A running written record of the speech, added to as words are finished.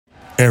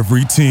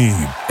Every team,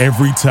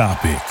 every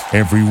topic,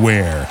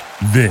 everywhere.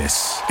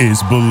 This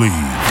is Believe.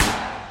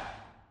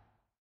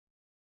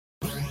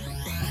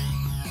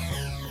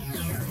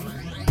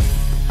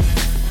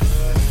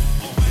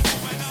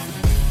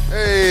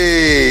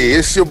 Hey,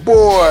 it's your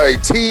boy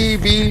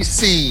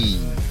TBC,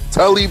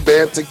 Tully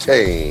Banter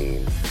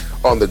Kane,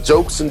 on the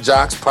Jokes and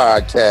Jocks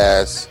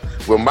podcast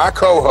with my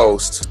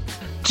co-host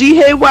G.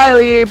 Hey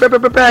Wiley, your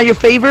favorite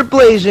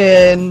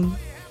Blasian.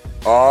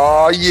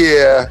 Oh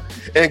yeah,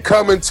 and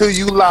coming to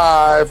you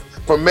live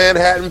from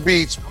Manhattan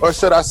Beach, or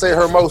should I say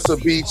Hermosa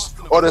Beach,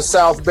 or the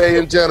South Bay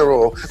in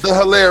general. The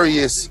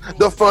hilarious,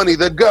 the funny,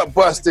 the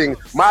gut-busting,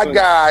 my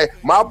guy,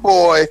 my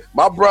boy,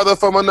 my brother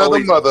from another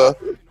mother,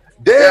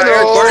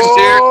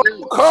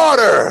 Danno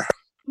Carter.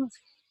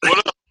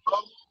 What up?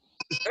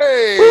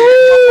 Hey,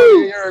 my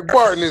buddy Eric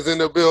Barton is in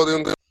the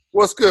building.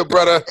 What's good,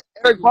 brother?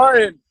 Eric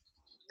Barton.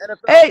 NFL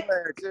Hey,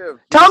 player too.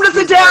 tell him to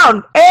sit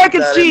down. Eric,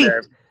 it's G.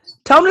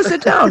 Tell him to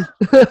sit down.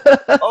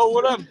 Oh,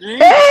 what up, G?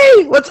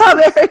 Hey, what's up,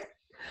 Eric?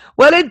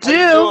 What it do?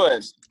 How you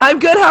doing? I'm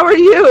good. How are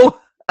you?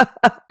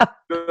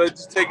 Good.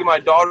 Just taking my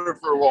daughter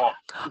for a walk.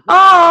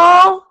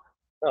 Oh,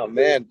 Oh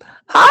man.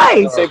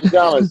 hi. Same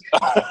pajamas.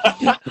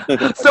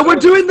 So we're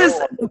doing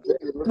this.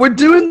 We're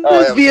doing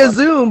this via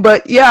Zoom,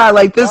 but yeah,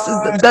 like this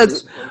is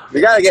that's.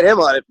 We gotta get him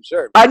on it for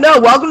sure. I know.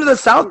 Welcome to the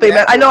South Bay,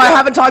 man. I know. I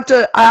haven't talked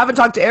to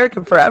Eric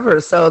in forever,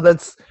 so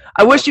that's.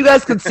 I wish you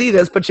guys could see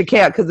this, but you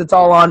can't because it's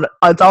all on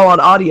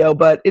audio.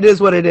 But it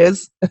is what it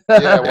is.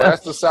 Yeah, well,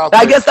 that's the South.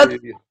 I guess that's.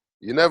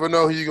 You never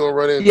know who you're gonna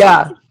run into.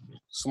 Yeah.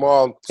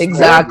 Small.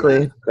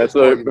 Exactly. That's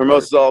what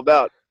Hermosa is all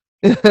about.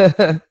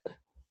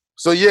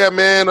 So yeah,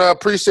 man,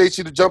 appreciate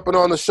you jumping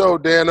on the show,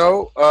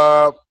 Danno.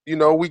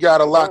 We got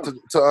a lot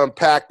to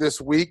unpack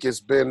this week. It's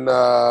been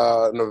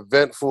an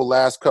eventful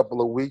last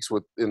couple of weeks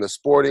in the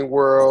sporting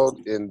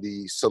world, in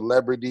the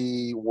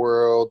celebrity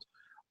world.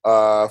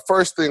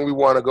 First thing we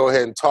want to go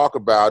ahead and talk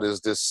about is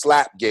this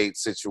Slapgate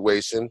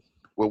situation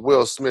with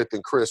Will Smith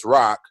and Chris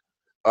Rock.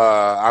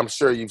 I'm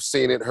sure you've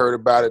seen it, heard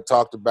about it,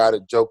 talked about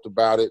it, joked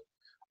about it.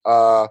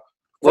 What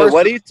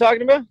are you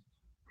talking about?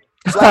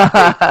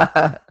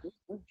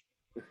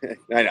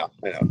 I know.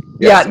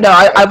 Yeah, no,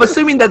 I'm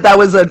assuming that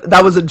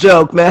was a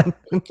joke, man.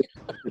 And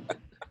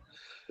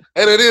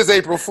it is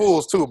April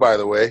Fool's too, by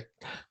the way.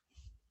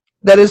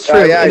 That is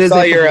true. Yeah,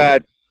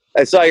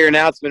 I saw your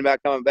announcement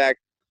about coming back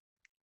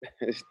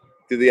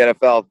to the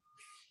NFL.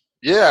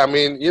 Yeah, I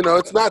mean,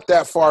 it's not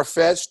that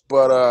far-fetched,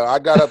 but I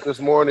got up this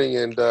morning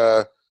and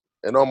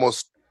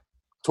almost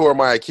tore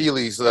my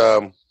Achilles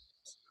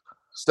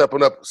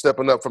stepping up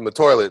from the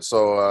toilet.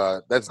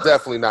 So that's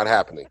definitely not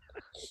happening.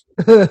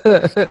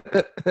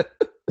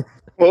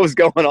 What was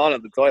going on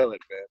in the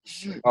toilet,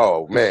 man?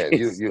 Oh man,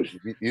 you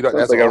don't.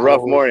 That's like a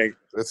rough morning.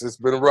 It's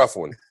been a rough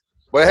one.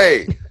 But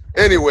hey,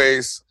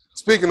 anyways,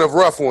 speaking of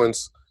rough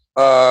ones,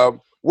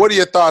 what are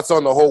your thoughts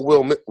on the whole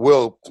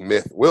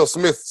Will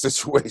Smith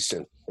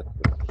situation?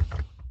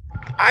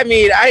 I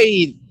mean,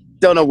 I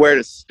don't know where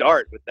to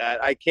start with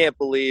that. I can't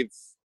believe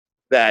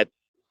that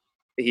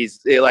he's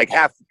like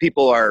half the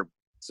people are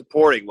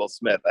supporting Will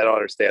Smith. I don't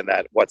understand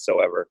that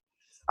whatsoever.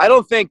 I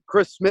don't think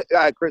Chris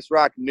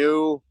Rock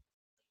knew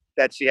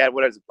that she had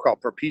what is it called,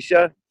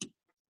 propecia.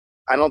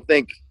 I don't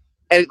think,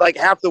 and like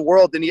half the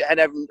world had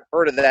never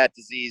heard of that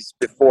disease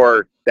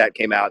before that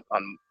came out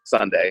on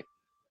Sunday.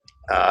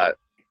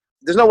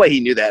 There's no way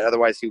he knew that,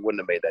 otherwise he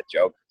wouldn't have made that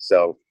joke.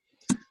 So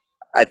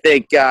I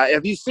think,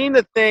 have you seen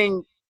the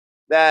thing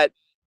that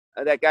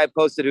guy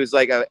posted who's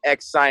like an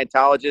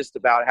ex-Scientologist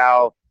about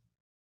how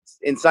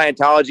in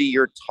Scientology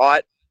you're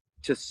taught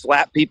to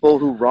slap people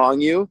who wrong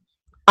you?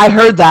 I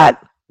heard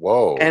that.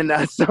 Whoa. And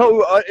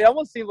so it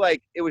almost seemed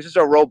like it was just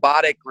a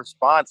robotic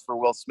response for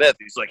Will Smith.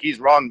 He's like, he's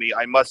wronged me.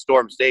 I must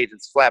storm stage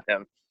and slap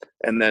him.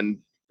 And then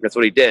that's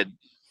what he did.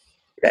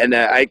 And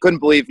I couldn't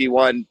believe he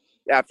won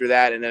after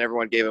that. And then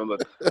everyone gave him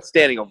a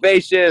standing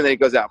ovation. And then he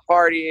goes out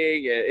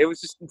partying. It was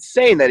just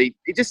insane that he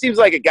just seems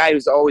like a guy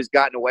who's always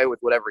gotten away with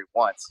whatever he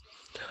wants.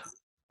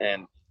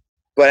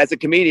 But as a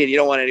comedian, you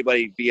don't want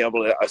anybody being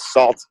able to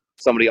assault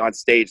somebody on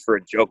stage for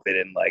a joke they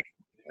didn't like.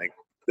 Like,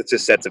 it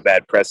just sets a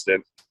bad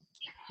precedent.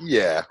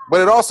 Yeah,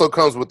 but it also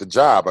comes with the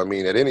job. I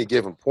mean, at any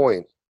given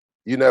point,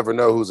 you never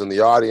know who's in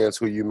the audience,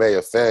 who you may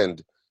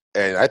offend.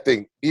 And I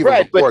think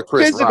even before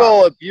Chris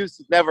physical Rock, abuse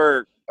is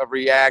never a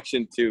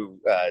reaction to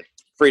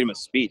freedom of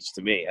speech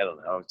to me. I don't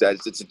know.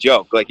 It's a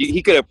joke. Like,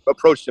 he could have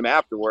approached him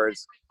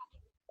afterwards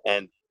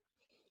and,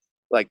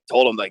 like,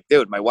 told him, like,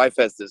 dude, my wife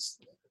has this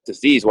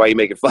disease. Why are you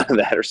making fun of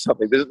that or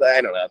something?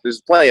 I don't know.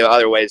 There's plenty of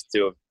other ways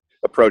to have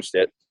approached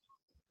it.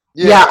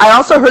 Yeah, I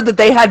also heard that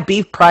they had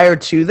beef prior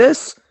to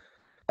this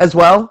as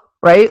well,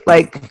 right?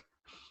 Like,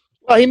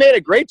 well, he made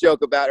a great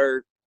joke about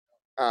her.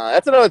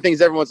 That's another thing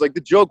is everyone's like, the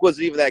joke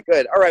wasn't even that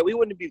good. All right, we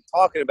wouldn't be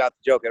talking about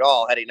the joke at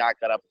all had he not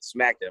got up and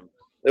smacked him.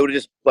 It would have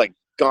just, like,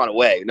 gone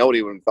away.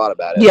 Nobody would have thought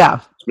about it. Yeah.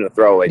 It's been a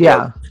throwaway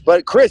joke.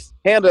 But Chris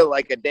handled it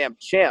like a damn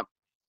champ.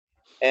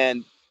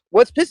 And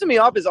what's pissing me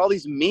off is all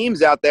these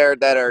memes out there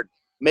that are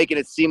making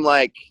it seem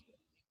like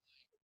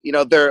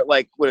they're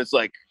like when it's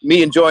like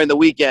me enjoying the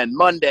weekend,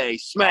 Monday,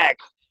 smack.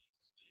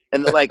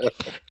 And like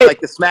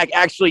the smack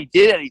actually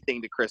did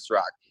anything to Chris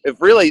Rock. If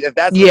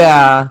that's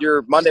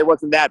your Monday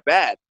wasn't that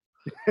bad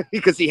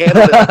because he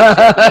handled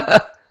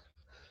it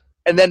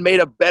and then made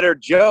a better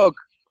joke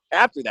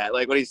after that.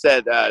 Like when he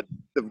said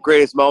the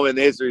greatest moment in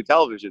the history of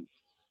television.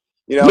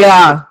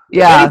 Yeah.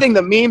 If anything,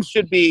 the memes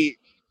should be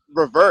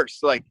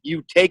reversed. Like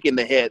you taking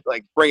the hit,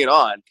 like bring it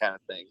on kind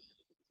of thing.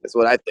 That's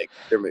what I think.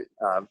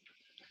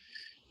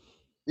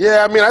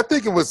 Yeah, I mean, I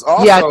think it was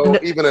also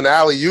even an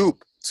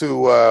alley-oop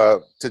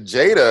to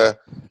Jada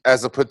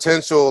as a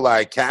potential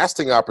like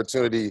casting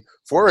opportunity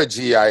for a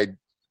G.I.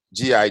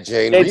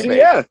 Jane remake.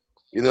 Yeah.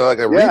 Like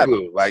a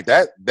reboot. Like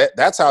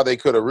that's how they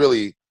could have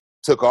really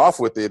took off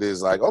with it,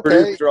 is like,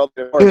 okay.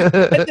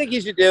 I think he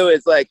should do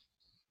is like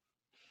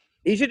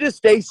he should just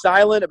stay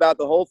silent about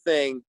the whole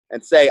thing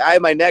and say, I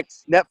have my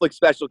next Netflix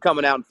special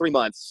coming out in 3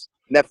 months.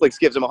 Netflix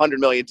gives him $100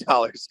 million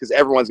because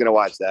everyone's going to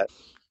watch that.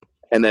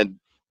 And then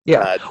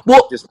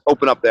just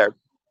open up there.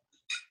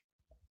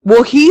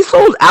 Well, he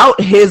sold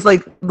out his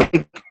like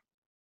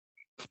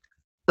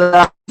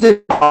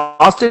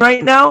Austin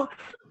right now,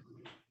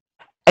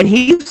 and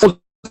he sold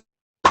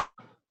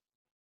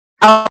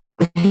out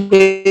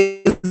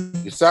his.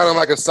 You're sounding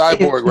like a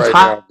cyborg right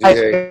now,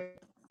 DA.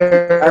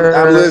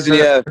 I'm losing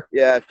you.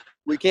 Yeah,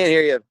 we can't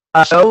hear you.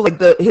 Show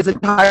like his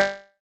entire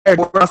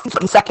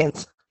some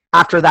seconds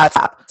after that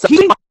tap. So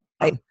he's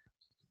fine.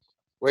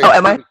 Wait,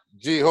 am I?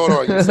 Gee, hold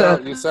on.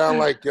 You sound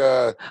like.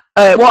 Well,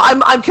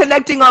 I'm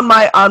connecting on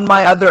my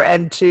other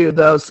end too,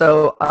 though.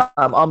 So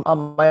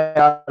on my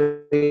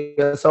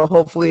audio, so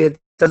hopefully it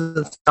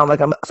doesn't sound like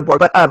I'm support.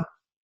 But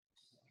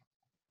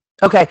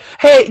okay.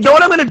 Hey, you know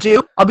what I'm gonna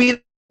do? I'll be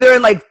there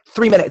in like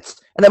 3 minutes,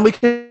 and then we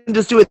can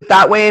just do it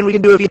that way, and we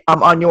can do it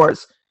on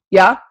yours.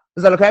 Yeah,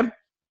 is that okay?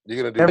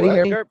 You're gonna do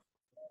what? Sure.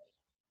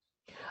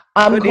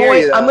 I'm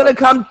gonna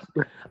come.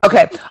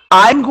 Okay,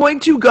 I'm going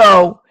to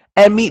go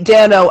and meet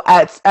Danno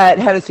at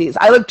Hennessy's.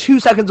 I live 2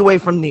 seconds away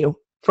from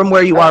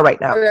where you are right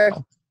now. Okay.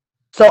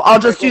 So I'll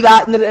just do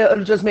that, and then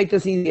it'll just make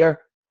this easier.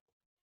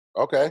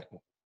 Okay.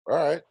 All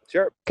right.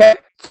 Sure. Okay.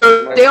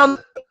 So stay on.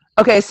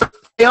 Okay. So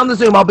stay on the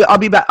Zoom. I'll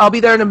be back. I'll be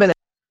there in a minute.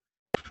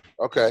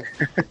 Okay.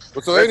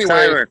 Well, so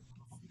anyway.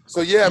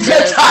 So yeah,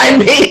 man. Time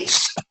beach.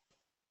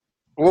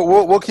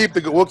 We'll keep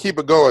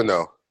it going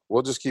though.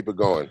 We'll just keep it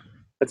going.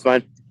 That's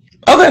fine.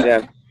 Okay.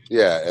 Yeah.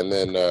 Yeah, and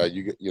then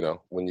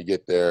when you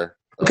get there.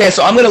 Okay,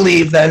 so I'm gonna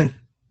leave then,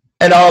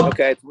 and I'll.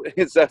 Okay,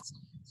 it's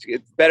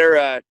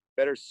better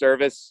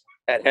service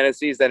at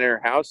Hennessy's than in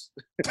her house.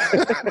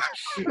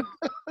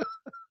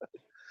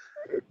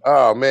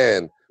 Oh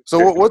man! So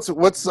what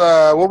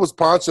was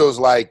Poncho's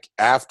like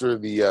after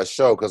the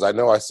show? Because I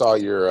know I saw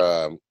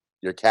your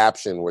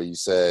caption where you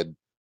said,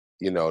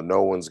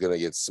 no one's gonna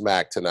get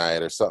smacked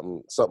tonight or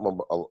something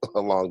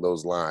along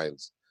those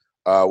lines.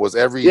 Was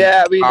every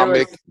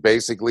comic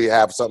basically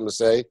have something to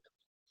say?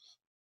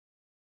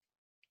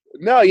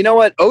 No, you know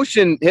what?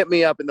 Ocean hit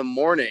me up in the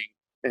morning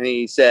and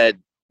he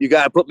said, "You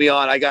got to put me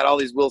on. I got all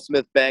these Will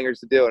Smith bangers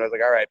to do." And I was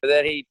like, "All right." But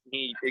then he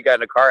got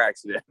in a car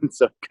accident,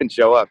 so he couldn't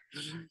show up.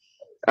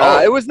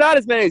 It was not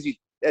as many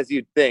as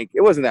you'd think.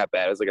 It wasn't that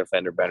bad. It was like a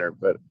fender bender,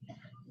 but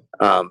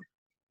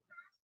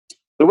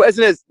it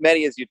wasn't as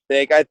many as you'd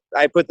think.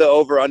 I put the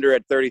over under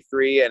at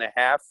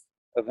 33.5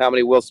 of how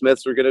many Will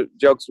Smiths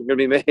jokes were gonna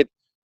be made, and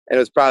it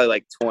was probably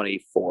like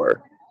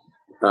 24.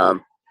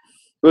 It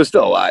was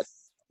still a lot.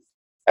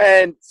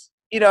 And,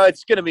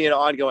 it's going to be an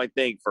ongoing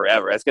thing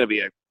forever. It's going to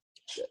be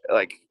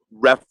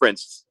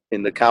referenced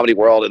in the comedy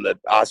world and the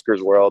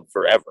Oscars world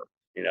forever.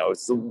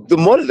 It's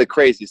one of the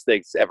craziest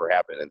things ever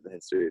happened in the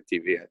history of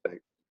TV, I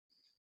think.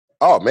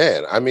 Oh,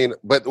 man. I mean,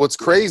 but what's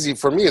crazy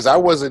for me is I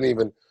didn't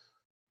even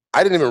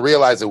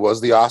realize it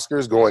was the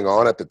Oscars going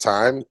on at the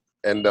time.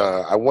 And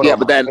I went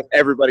but then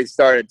everybody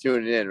started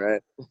tuning in,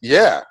 right?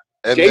 Yeah.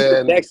 And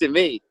Jason texted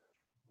me.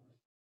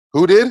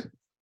 Who did?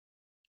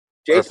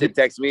 Jason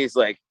texted me. He's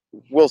like,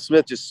 Will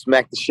Smith just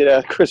smacked the shit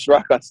out of Chris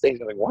Rock on stage.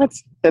 I'm like, what?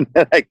 And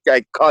then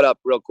I caught up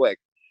real quick,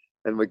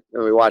 and we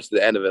watched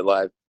the end of it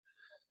live.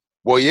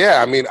 Well,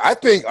 yeah. I mean, I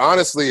think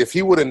honestly, if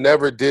he would have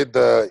never did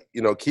the,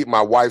 keep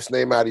my wife's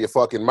name out of your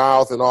fucking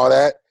mouth and all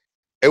that,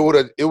 it would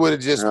have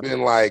just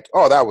been like,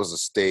 oh, that was a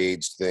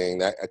staged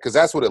thing, because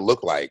that's what it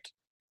looked like.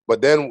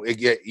 But then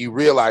you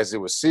realize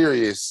it was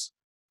serious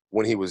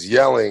when he was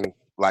yelling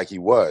like he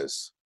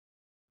was.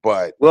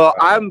 But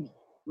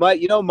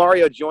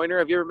Mario Joyner,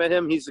 have you ever met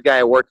him? He's the guy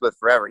I worked with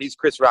forever. He's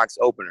Chris Rock's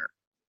opener.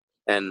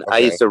 And I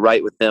used to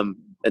write with him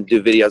and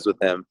do videos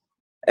with him.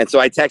 And so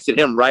I texted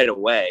him right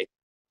away.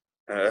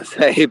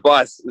 Hey,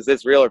 boss, is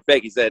this real or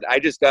fake? He said, I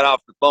just got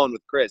off the phone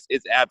with Chris.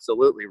 It's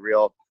absolutely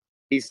real.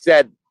 He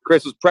said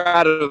Chris was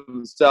proud of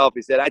himself.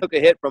 He said, I took a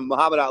hit from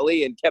Muhammad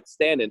Ali and kept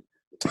standing.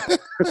 That's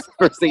the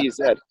first thing he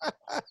said.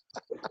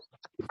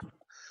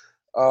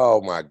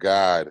 Oh, my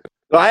God.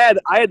 So I had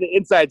the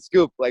inside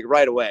scoop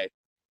right away.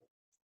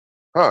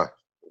 Huh.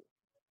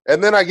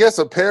 And then I guess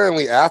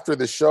apparently after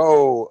the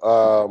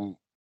show,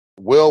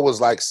 Will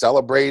was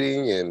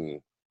celebrating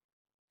and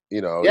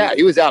You know. Yeah,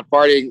 he was out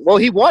partying. Well,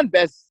 he won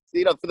best.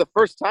 For the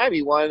first time,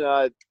 he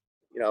won.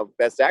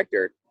 Best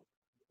actor.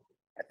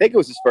 I think it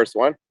was his first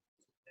one.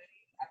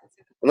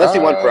 Unless he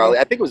won for Ali.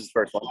 I think it was his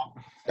first one.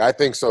 I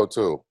think so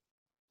too.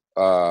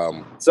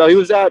 So he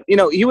was out.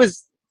 He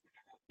was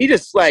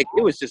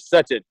it was just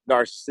such a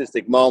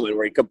narcissistic moment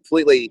where he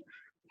completely,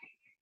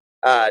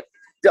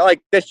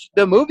 like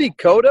the movie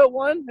Coda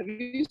won. Have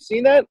you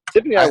seen that?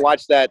 Tiffany and I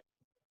watched that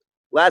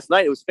last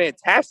night. It was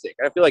fantastic.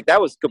 I feel like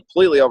that was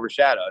completely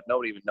overshadowed.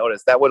 Nobody even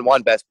noticed. That one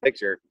won Best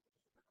Picture,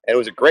 and it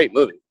was a great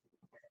movie.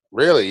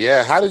 Really?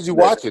 Yeah. How did you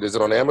watch it? Is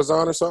it on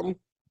Amazon or something?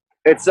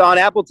 It's on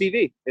Apple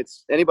TV.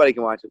 Anybody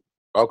can watch it.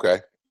 Okay,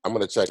 I'm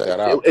gonna check that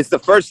out. It's the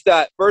first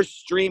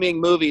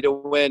streaming movie to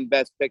win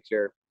Best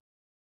Picture.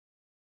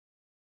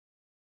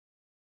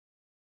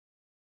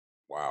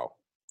 Wow.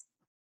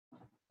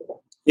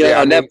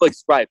 Yeah, Netflix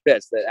is probably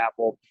pissed that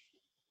Apple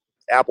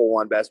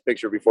won Best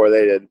Picture before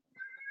they did.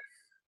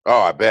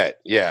 Oh, I bet.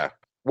 Yeah.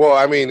 Well,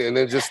 I mean, and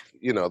then just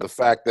the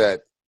fact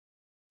that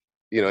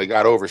it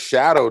got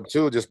overshadowed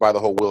too just by the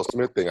whole Will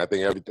Smith thing. I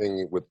think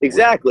everything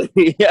exactly.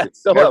 Yeah.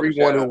 So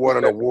everyone who won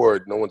an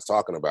award, no one's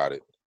talking about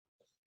it.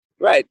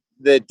 Right.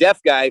 The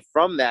deaf guy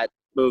from that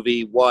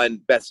movie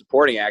won Best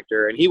Supporting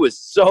Actor, and he was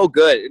so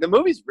good. The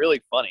movie's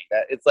really funny.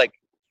 It's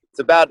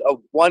about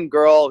one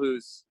girl who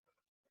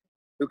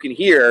can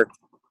hear,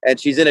 and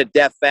she's in a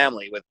deaf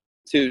family with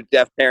 2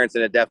 deaf parents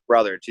and a deaf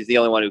brother. She's the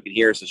only one who can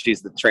hear, so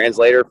she's the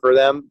translator for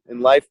them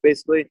in life,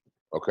 basically.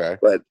 Okay.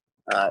 But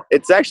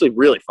it's actually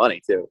really funny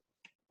too.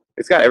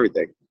 It's got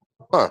everything.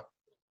 Huh.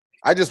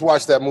 I just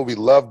watched that movie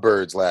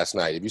Lovebirds last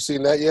night. Have you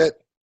seen that yet?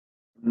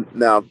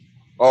 No.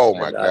 Oh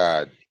my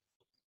God.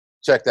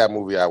 Check that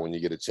movie out when you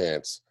get a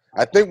chance.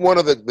 I think one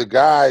of the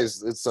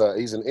guys,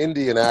 he's an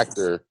Indian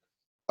actor.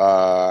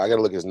 I got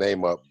to look his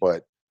name up,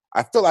 but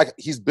I feel like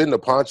he's been to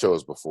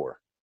Ponchos before.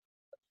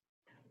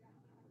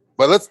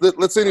 But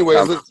let's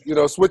anyways,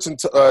 switching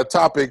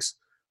topics.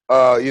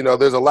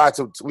 There's a lot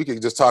we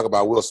could just talk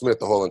about Will Smith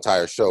the whole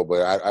entire show,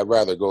 but I'd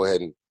rather go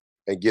ahead and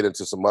get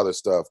into some other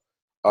stuff.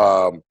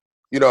 For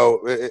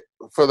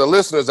the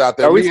listeners out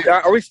there,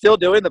 are we still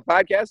doing the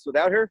podcast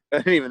without her?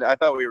 I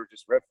thought we were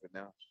just riffing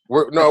now.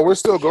 We're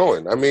still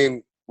going. I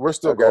mean, we're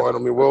still going. I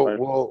mean,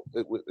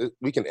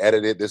 we can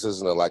edit it. This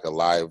isn't a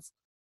live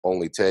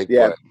only take.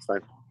 Yeah, but, it's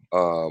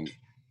fine.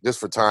 Just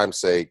for time's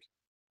sake,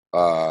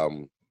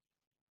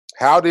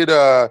 how did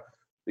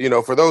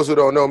for those who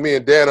don't know, me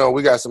and Danno,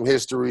 we got some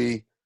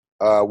history.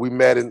 We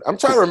met I'm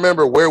trying to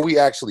remember where we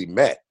actually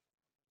met.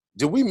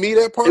 Did we meet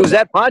at Ponchos? It was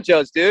at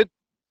Ponchos, dude.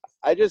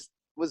 I just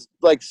was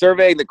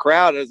surveying the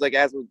crowd. I was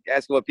asking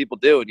what people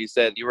do, and you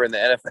said you were in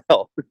the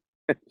NFL.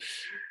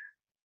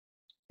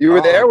 You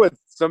were there with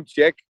some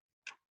chick.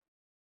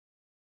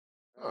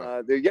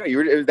 You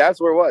were. That's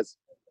where it was.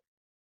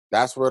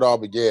 That's where it all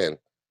began.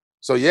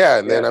 So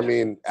and then I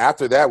mean,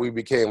 after that, we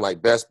became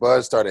best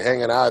buds. Started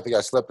hanging out. I think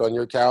I slept on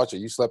your couch, or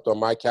you slept on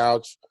my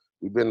couch.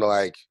 We've been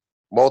to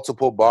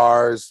multiple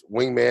bars,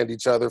 wingmanned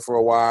each other for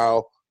a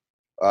while.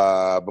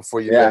 Before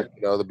you met,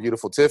 the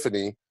beautiful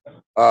Tiffany.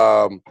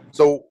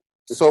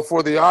 So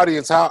for the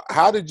audience,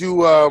 how did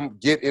you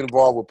get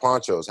involved with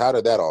Ponchos? How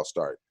did that all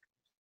start?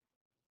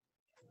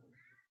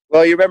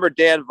 Well, you remember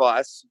Dan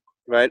Voss,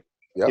 right?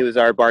 Yep. He was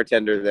our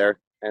bartender there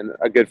and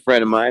a good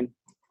friend of mine.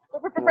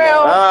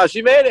 Oh,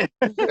 she made it!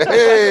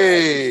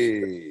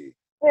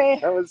 Hey,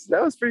 that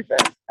was pretty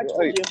fast. I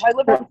told you, I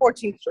live on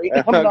 14th Street.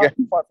 I'm not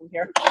too far from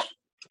here.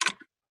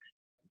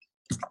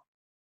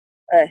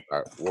 Hey,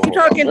 right, keep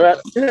talking.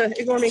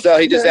 Ignore me. So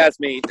he just asked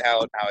me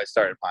how I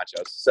started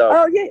Ponchos. So.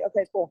 Oh yeah.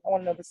 Okay. Cool. I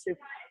want to know this too.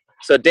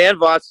 So Dan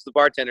Voss is the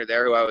bartender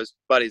there, who I was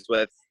buddies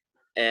with,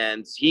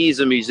 and he's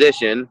a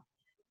musician,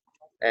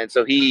 and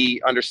so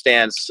he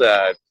understands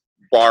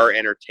bar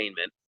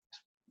entertainment.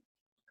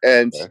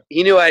 And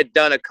he knew I had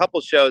done a couple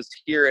shows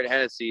here at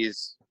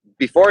Hennessy's.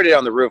 Before I did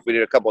On the Roof, we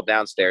did a couple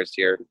downstairs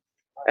here,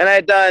 and I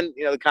had done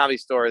the Comedy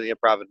Store, the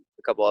Improv, and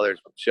a couple other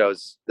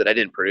shows that I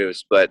didn't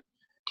produce, but.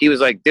 He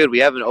was like, dude, we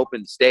have an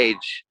open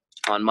stage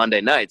on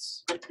Monday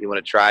nights. You want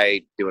to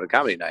try doing a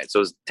comedy night? So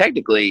it was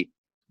technically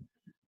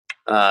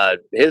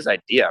his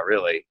idea,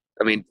 really.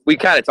 I mean, we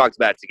kind of talked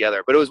about it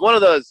together, but it was one of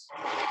those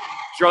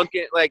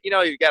drunken,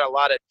 you've got a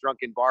lot of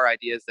drunken bar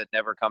ideas that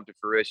never come to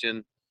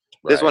fruition.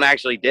 Right. This one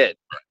actually did.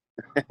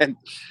 And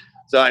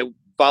so I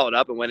followed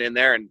up and went in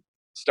there and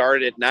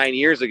started it 9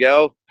 years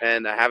ago,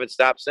 and I haven't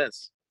stopped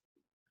since.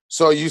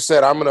 So you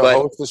said, I'm going to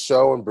host the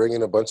show and bring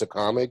in a bunch of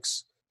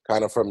comics?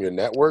 Kind of from your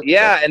network?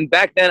 Yeah, and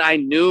back then I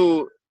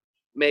knew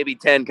maybe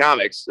 10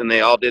 comics, and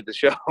they all did the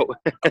show.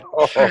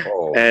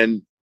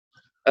 And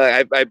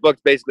I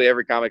booked basically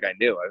every comic I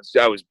knew.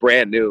 I was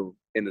brand new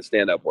in the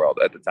stand-up world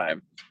at the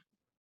time.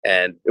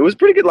 And it was a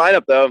pretty good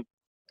lineup, though.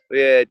 We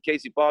had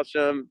Casey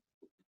Balsham,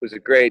 who's a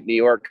great New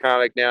York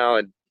comic now,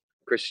 and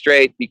Chris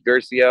Strait, Pete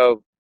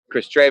Gercio,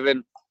 Chris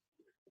Traven.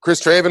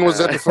 Chris Traven was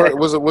at the first,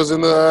 was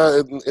in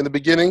the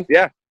beginning?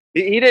 Yeah.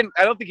 He didn't,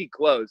 I don't think he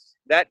closed.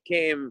 That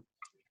came...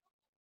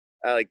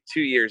 2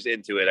 years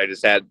into it, I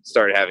just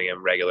started having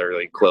him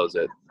regularly close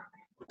it.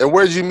 And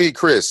where did you meet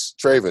Chris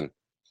Traven?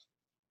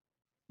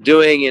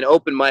 doing an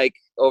open mic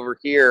over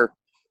here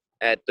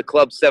at the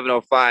Club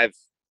 705.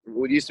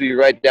 It used to be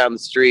right down the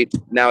street.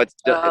 Now it's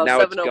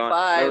now it's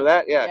gone. Remember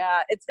that?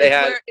 Yeah.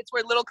 Yeah, it's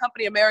where Little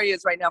Company of Mary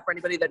is right now. For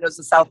anybody that knows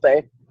the South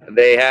Bay.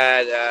 They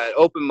had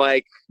open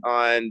mic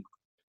on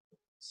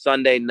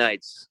Sunday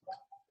nights,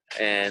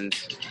 and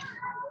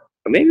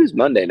maybe it was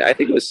Monday. I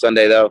think it was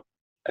Sunday though,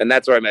 and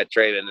that's where I met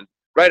Traven. And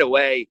right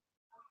away,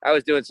 I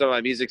was doing some of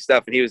my music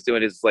stuff, and he was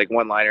doing his like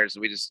one-liners,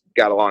 and we just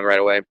got along right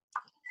away.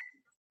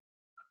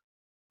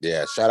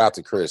 Yeah, shout out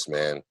to Chris,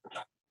 man.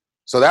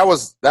 So that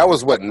was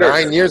what,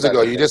 9 years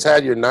ago. You just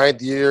had your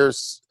 9th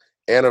year's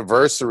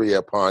anniversary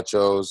at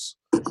Poncho's.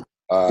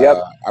 Yep.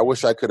 I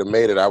wish I could have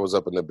made it. I was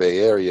up in the Bay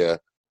Area.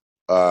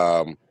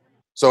 So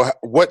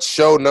what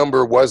show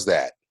number was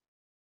that?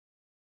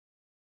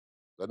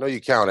 I know you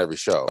count every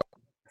show.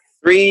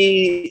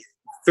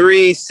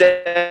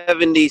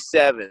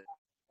 377.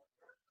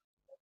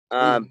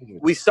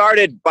 We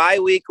started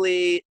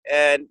bi-weekly,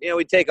 and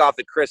we take off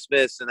at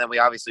Christmas, and then we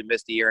obviously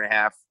missed a year and a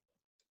half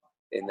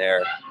in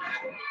there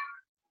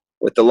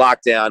with the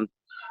lockdown.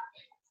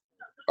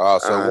 Oh,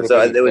 so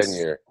it was 10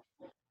 year.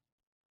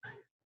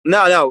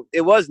 No,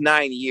 it was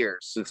 9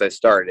 years since I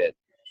started.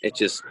 It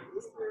just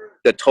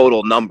the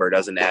total number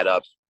doesn't add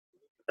up.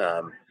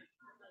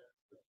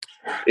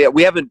 Yeah,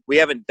 we haven't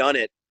done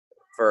it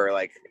for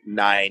like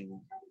 9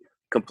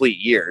 complete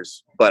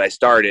years, but I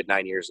started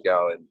 9 years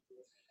ago, and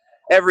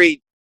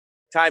every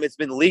time it's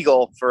been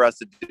legal for us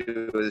to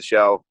do the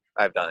show,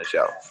 I've done a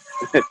show.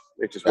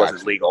 It just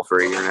wasn't legal for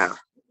a year and a half.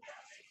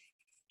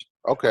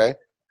 Okay.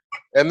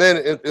 And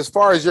then as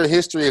far as your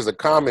history as a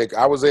comic,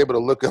 I was able to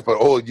look up an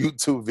old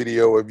YouTube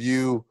video of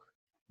you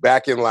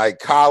back in like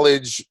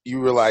college. You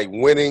were like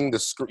winning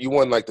you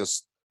won like the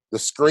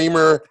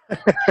screamer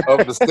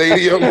of the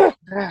stadium.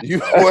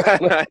 You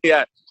won,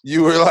 yeah.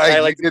 You were like, I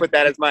like to put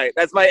that as my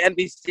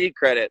NBC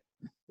credit.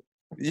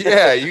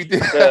 Yeah, you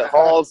did. The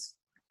Halls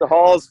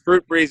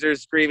Fruit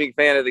Breezers screaming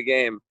fan of the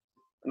game.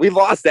 We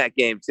lost that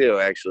game too,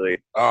 actually.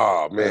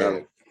 Oh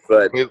man.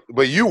 But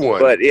you won.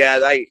 But yeah,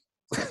 I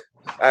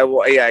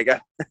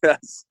got that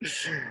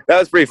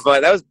was pretty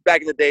fun. That was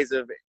back in the days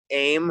of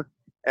AIM,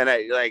 and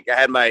I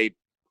had my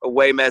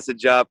away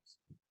message up,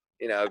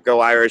 go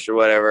Irish or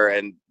whatever,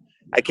 and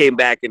I came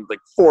back and like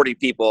 40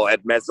 people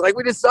had messaged like,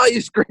 we just saw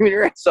you screaming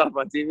your ass off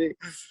on TV.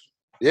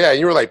 Yeah,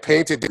 you were like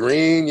painted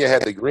green. You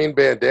had the green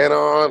bandana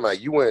on.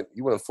 Like you went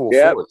full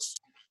force.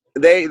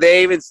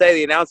 They even say,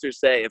 the announcers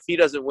say, if he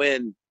doesn't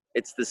win,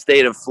 it's the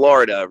state of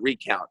Florida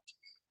recount.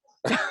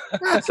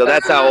 So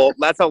that's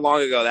how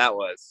long ago that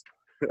was.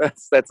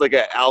 That's like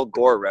an Al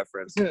Gore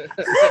reference.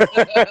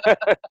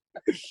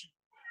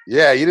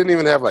 Yeah, you didn't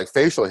even have like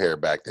facial hair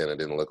back then. It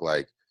didn't look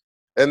like.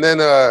 And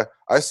then I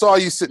saw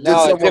you did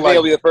something Tiffany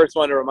will be the first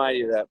one to remind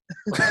you of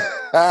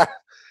that.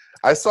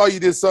 I saw you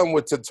did something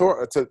with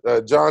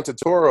John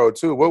Turturro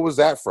too. What was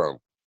that from?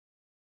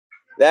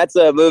 That's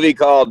a movie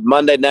called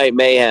Monday Night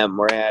Mayhem,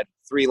 where I had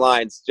 3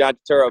 lines. John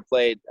Turturro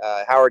played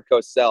Howard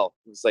Cosell.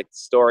 It was like the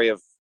story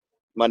of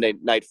Monday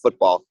Night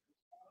Football.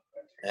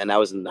 And I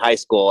was in high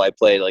school. I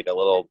played like a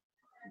little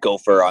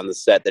gopher on the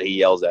set that he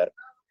yells at.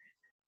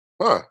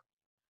 Huh.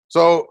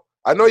 So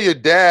I know your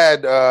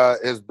dad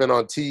has been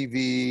on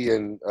TV,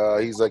 and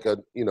he's like a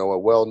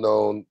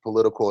well-known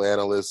political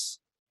analyst.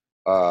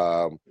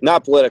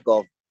 Not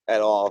political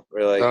at all,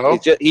 really. No?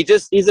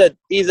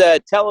 He's a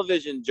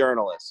television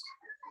journalist.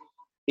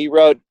 He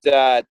wrote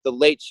The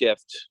Late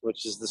Shift,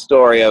 which is the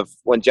story of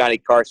when Johnny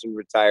Carson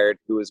retired,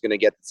 who was going to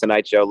get the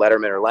Tonight Show,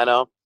 Letterman or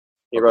Leno.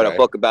 He wrote a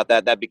book about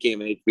that. That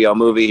became an HBO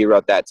movie. He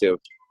wrote that too.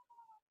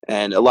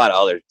 And a lot of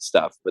other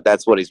stuff, but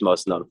that's what he's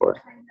most known for.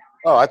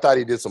 Oh, I thought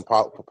he did some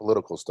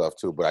political stuff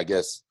too, but I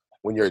guess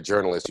when you're a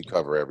journalist, you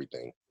cover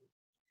everything.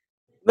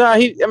 No,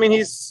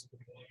 he's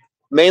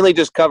mainly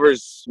just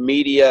covers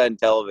media and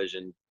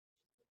television.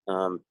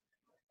 That's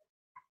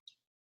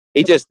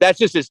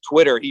just his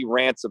Twitter. He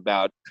rants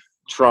about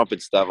Trump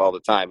and stuff all the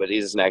time, but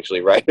he doesn't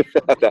actually write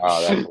about that.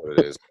 Oh, that's what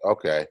it is.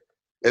 Okay.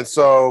 And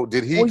so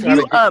did he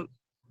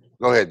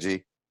Go ahead,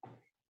 G.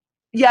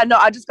 Yeah, no,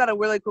 I just got a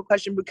really quick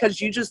question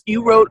because you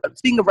wrote,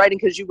 speaking of writing,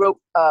 because you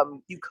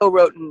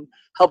co-wrote and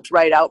helped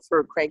write out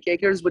for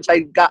Crankakers, which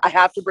I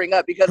have to bring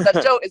up because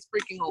that show is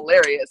freaking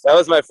hilarious. That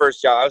was my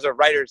first job. I was a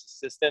writer's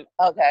assistant.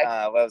 Okay.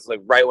 I was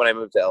like right when I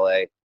moved to LA.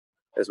 It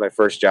was my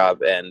first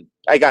job, and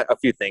I got a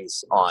few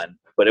things on,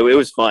 but it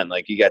was fun.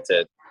 Like you got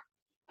to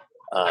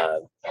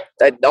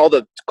all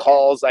the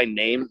calls. I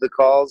named the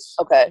calls.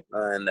 Okay.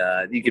 And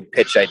you could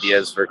pitch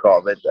ideas for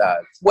call, but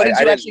what did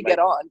you actually get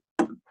on?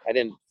 I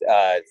didn't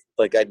I'd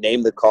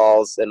name the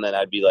calls, and then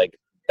I'd be like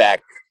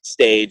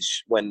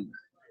backstage when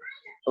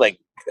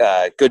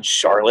Good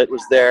Charlotte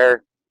was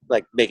there,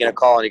 like making a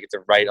call, and you get to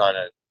write on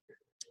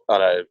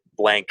a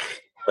blank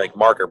like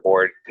marker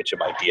board, pitch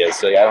him ideas.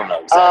 So yeah, I don't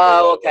know exactly.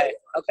 Oh, okay.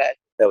 Okay.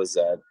 That was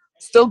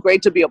still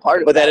great to be a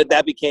part of. But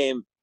that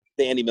became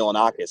the Andy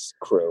Milonakis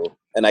crew,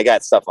 and I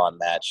got stuff on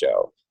that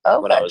show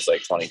when I was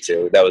like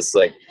 22. That was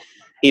like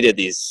he did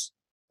these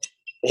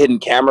hidden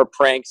camera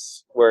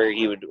pranks where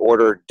he would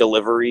order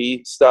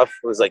delivery stuff.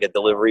 It was like a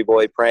delivery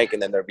boy prank,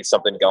 and then there'd be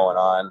something going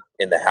on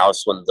in the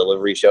house when the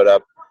delivery showed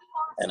up.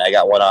 And I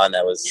got one on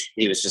that was,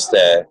 he was just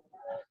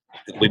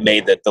we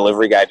made the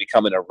delivery guy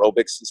become an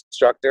aerobics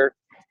instructor.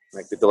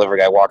 Like the delivery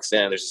guy walks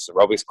in, there's this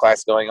aerobics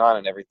class going on,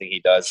 and everything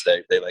he does,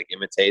 they like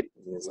imitate.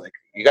 And he's like,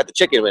 "You got the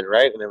chicken wing,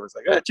 right?" And everyone's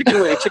like,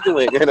 "Chicken wing, chicken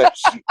wing." And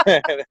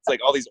it's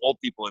like all these old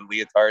people in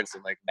leotards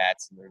and like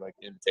mats, and they're like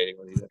imitating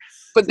what he does.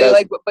 But they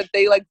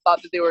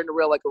thought that they were in a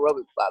real like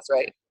aerobics class,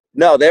 right?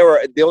 No, they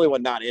were the only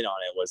one not in on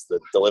it was the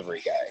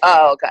delivery guy.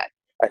 Oh, okay.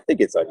 I think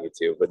it's on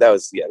YouTube, but that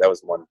was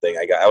one thing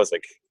I got. I was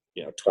like,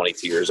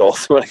 22 years old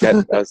when I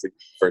got. That was the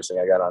first thing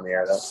I got on the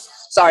air though.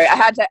 Sorry,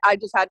 I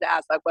just had to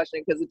ask that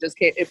question because it just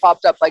came. It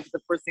popped up like the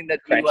first thing that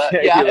you.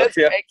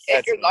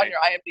 It's on your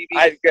IMDb.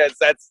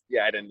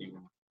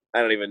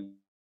 I don't even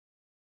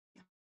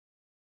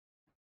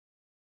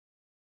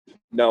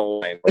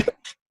know.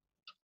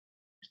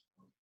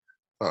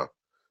 Huh.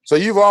 So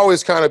you've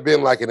always kind of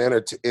been like in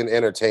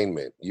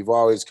entertainment. You've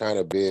always kind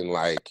of been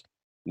like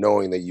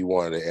knowing that you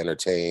wanted to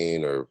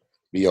entertain or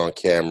be on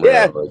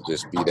camera or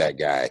just be that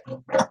guy.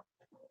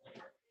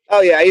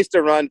 Oh yeah, I used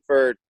to run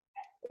for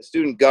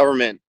student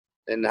government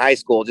in high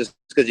school just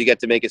because you get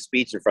to make a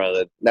speech in front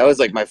of it. That was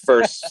like my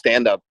first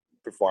stand-up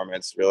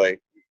performance, really,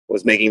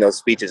 was making those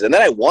speeches. And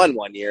then I won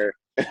one year.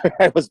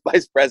 I was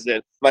vice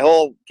president. My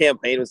whole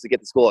campaign was to get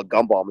the school a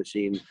gumball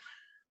machine.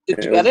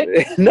 Did you get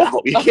it?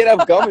 No, you can't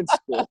have gum in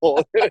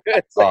school.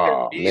 It's like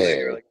oh, man.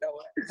 You're like,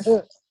 no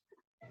way.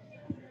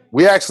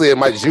 We actually, in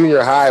my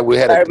junior high, we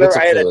had I remember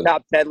I had a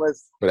top 10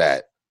 list for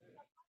that.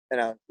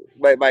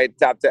 My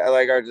top 10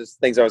 are just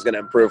things I was going to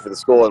improve for the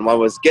school. And one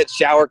was get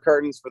shower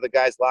curtains for the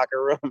guys'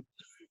 locker room.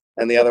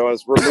 And the other one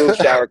was remove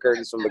shower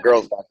curtains from the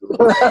girls' locker room.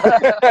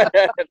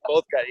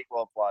 Both got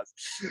equal applause.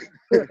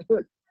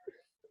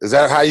 Is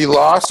that how you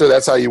lost or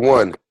that's how you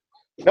won?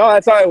 No,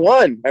 that's how I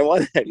won. I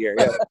won that year,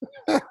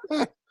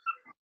 yeah.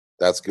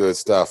 That's good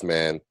stuff,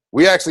 man.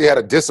 We actually had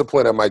a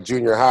discipline at my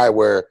junior high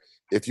where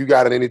if you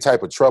got in any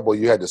type of trouble,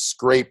 you had to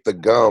scrape the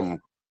gum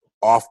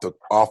off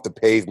the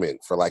pavement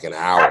for like an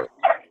hour.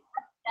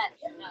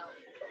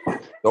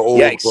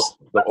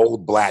 The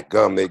old black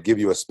gum, they'd give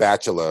you a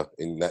spatula,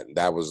 and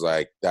that was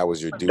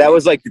your duty. That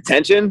was like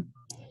detention?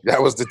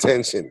 That was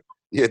detention.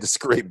 You had to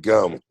scrape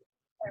gum.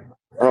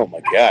 Oh my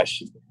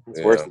gosh.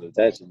 It's worse than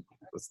detention.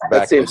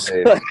 That seems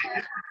I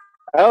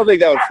don't think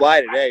that would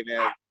fly today,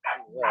 man.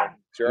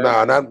 Sure.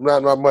 No,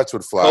 not much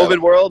would fly. COVID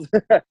world.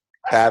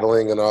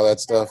 Paddling and all that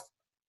stuff.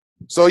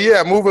 So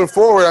yeah, moving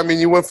forward, I mean,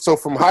 you went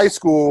from high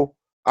school.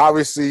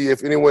 Obviously,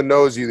 if anyone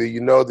knows you, that you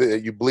know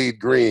that you bleed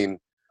green.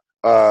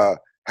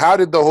 How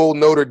did the whole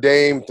Notre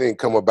Dame thing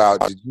come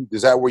about?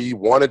 Is that where you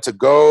wanted to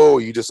go,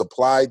 or you just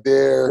applied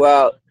there?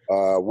 Well,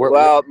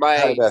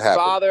 my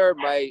father,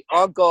 my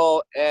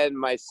uncle, and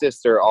my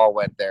sister all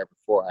went there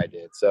before I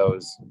did, so it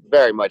was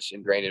very much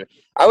ingrained in me.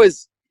 I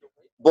was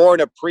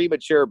born a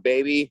premature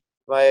baby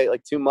by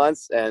like 2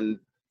 months, and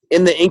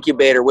in the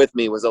incubator with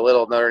me was a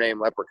little Notre Dame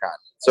leprechaun.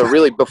 So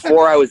really,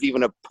 before I was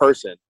even a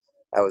person,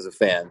 I was a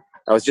fan.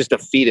 I was just a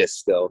fetus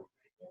still.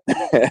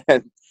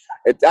 And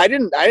I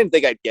didn't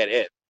think I'd get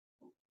in.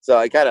 So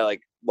I kind of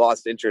like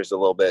lost interest a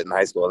little bit in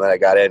high school, and then I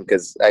got in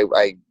because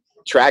I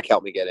track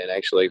helped me get in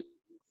actually.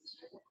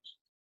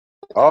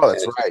 Oh,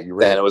 that's right. You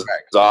ran. And it was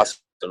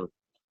awesome.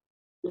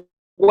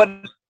 What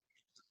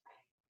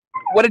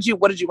did you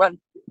run?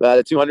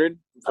 The 200,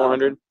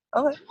 400.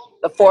 Okay.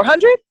 The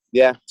 400?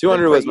 Yeah,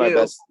 200 was my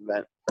best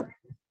event.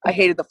 I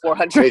hated the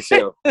 400. Me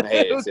too. I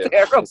hated it too.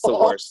 Terrible. It's the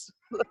worst.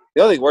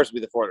 The only thing worse would be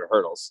the 400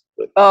 hurdles.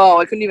 Oh,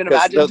 I couldn't even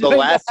imagine. The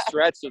last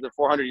stretch of the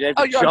 400, you have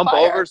to jump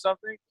over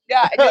something.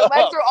 Yeah, and your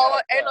legs are all,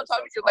 and on top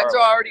of your legs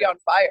are already on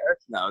fire.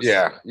 No,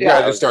 you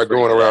gotta just start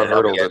going around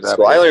hurdles at that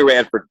point. I only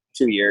ran for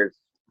 2 years.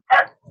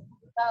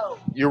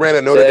 You ran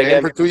at Notre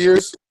Dame for 2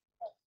 years?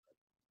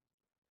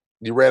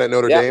 You ran at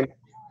Notre Dame?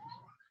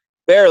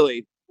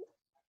 Barely.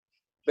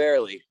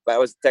 But I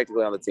was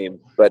technically on the team,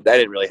 but that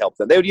didn't really help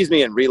them. They would use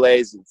me in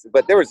relays,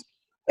 but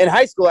in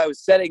high school, I was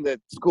setting the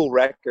school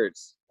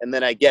records, and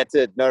then I get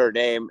to Notre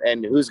Dame,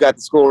 and who's got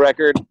the school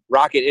record?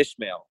 Rocket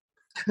Ishmael.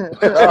 So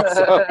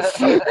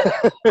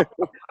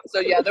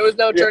yeah, there was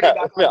no turning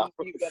back on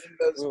you getting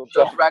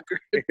those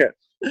records.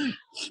 Yeah.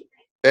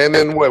 And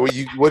then what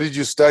did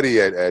you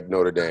study at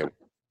Notre Dame?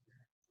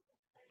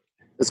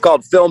 It's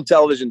called Film,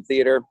 Television,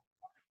 Theater.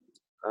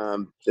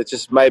 It's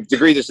just my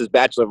degree just is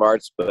Bachelor of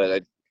Arts,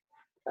 but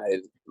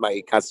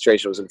my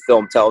concentration was in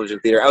film, television,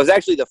 theater. I was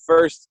actually the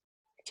first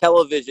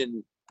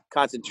television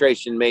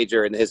concentration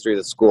major in the history of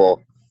the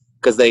school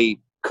because they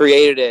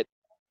created it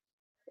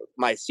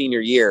my senior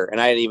year, and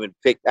I didn't even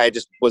pick. I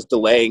just was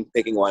delaying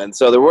picking one, and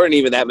so there weren't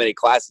even that many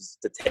classes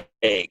to take.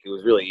 It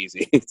was really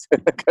easy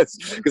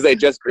because they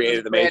just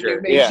created the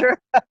major. Yeah.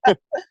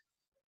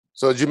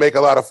 So did you make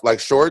a lot of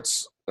like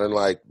shorts and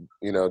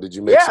did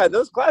you make? Yeah,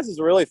 those classes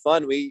were really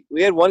fun. We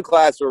had one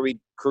class where we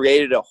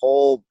created a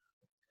whole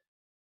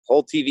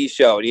TV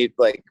show, and you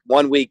like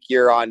 1 week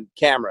you're on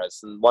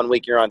cameras, and 1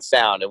 week you're on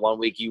sound, and 1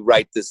 week you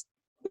write this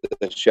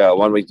the show.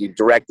 One week you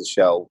direct the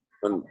show,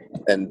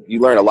 and you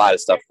learn a lot of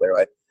stuff there.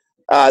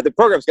 The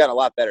program's gotten a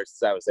lot better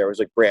since I was there. It was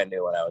like brand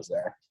new when I was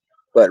there.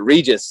 But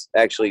Regis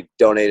actually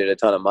donated a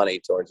ton of money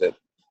towards it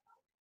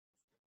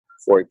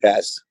before he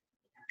passed,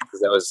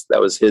 because that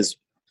was his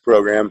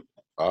program.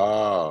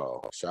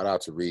 Oh, shout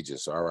out to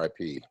Regis,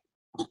 R.I.P.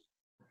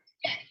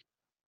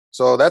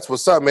 So that's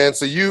what's up, man.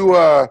 So you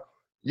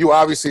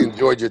obviously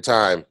enjoyed your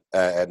time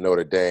at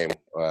Notre Dame.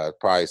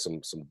 Probably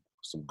some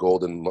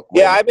golden.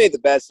 Yeah, I made the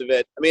best of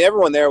it. I mean,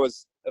 everyone there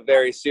was a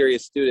very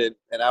serious student,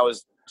 and I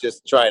was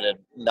just trying to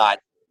not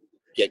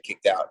get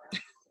kicked out.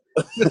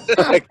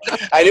 Like,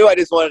 I knew I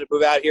just wanted to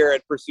move out here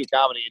and pursue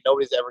comedy, and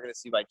nobody's ever going to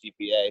see my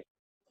GPA.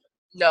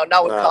 No,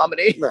 not with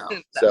comedy. No.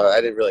 So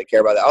I didn't really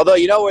care about that. Although,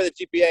 where the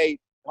GPA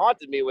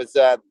haunted me was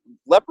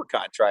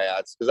Leprechaun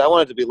tryouts, because I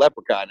wanted to be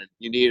Leprechaun, and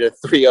you needed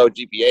a 3.0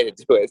 GPA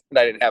to do it, and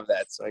I didn't have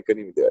that, so I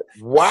couldn't even do it.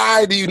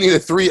 Why do you need a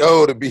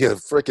 3.0 to be a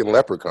freaking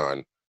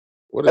Leprechaun?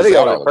 What is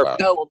that all about?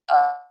 No,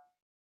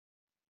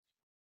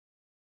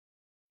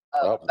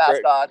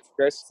 mascot.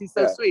 Chris? He's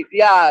so sweet.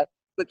 Yeah.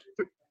 But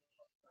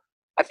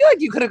I feel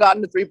like you could have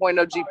gotten a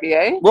 3.0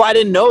 GPA. Well, I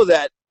didn't know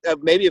that.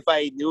 Maybe if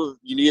I knew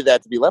you needed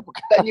that to be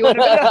Leprechaun, Then you would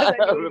have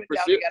been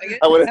getting it.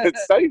 I would have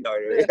studied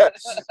harder. Yeah.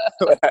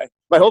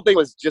 My whole thing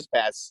was just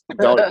pass.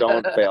 Don't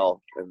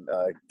fail, and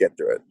get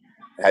through it.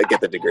 I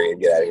get the degree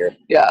and get out of here.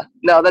 Yeah,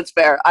 no, that's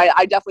fair.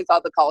 I definitely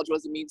thought the college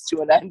was a means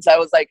to an end. I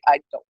was like, I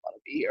don't want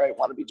to be here. I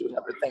want to be doing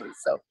other things.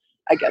 So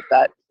I get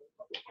that.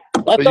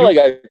 I felt like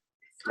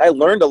I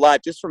learned a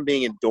lot just from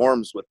being in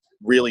dorms with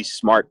really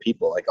smart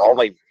people. Like, all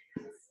my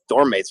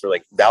dorm mates were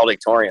like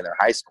valedictorian in their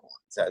high school.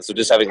 So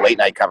just having late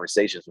night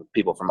conversations with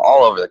people from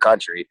all over the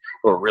country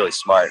who are really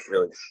smart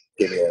really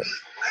gave me a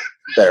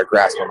better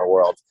grasp on the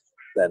world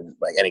than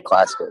like any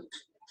class could.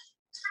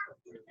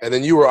 And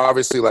then you were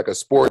obviously like a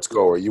sports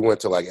goer. You went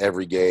to like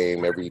every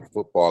game, every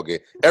football game.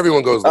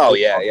 Everyone goes to football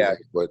games,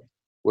 but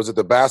was it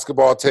the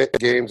basketball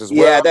games as well?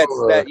 Yeah,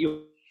 that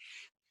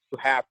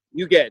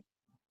you get.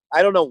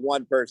 I don't know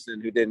one person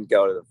who didn't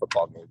go to the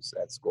football games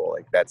at school.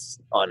 Like, that's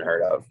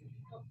unheard of.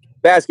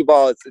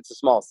 Basketball, it's a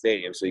small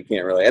stadium, so you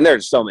can't really. And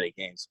there's so many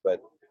games,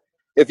 but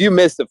if you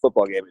missed a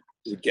football game,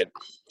 you get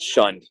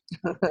shunned.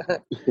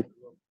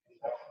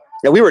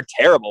 And we were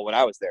terrible when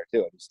I was there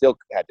too. And still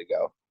had to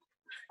go.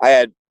 I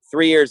had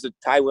 3 years of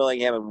Ty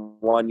Willingham and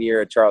 1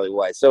 year at Charlie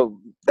Weiss. So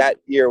that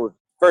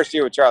first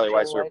year with Charlie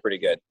Weiss, we were pretty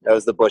good. That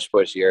was the Bush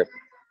year,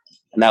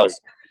 and that was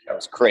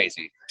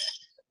crazy.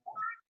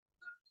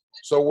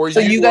 So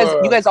you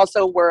guys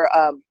also were.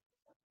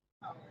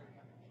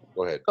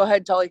 Go ahead. Go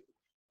ahead, Tully.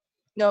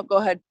 No, go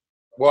ahead.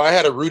 Well, I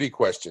had a Rudy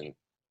question.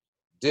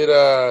 Did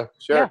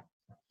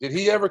Did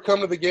he ever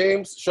come to the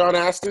games, Sean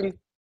Astin?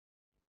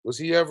 Was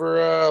he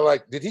ever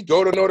did he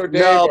go to Notre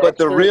Dame? No, but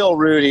the real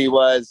Rudy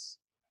was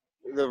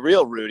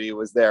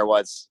there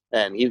once,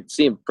 and he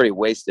seemed pretty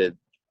wasted.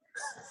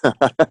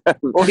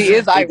 Well, he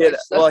is Irish.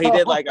 He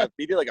did like a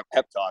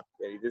pep talk,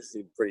 and he just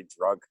seemed pretty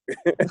drunk.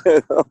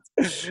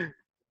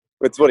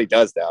 That's what he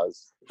does now.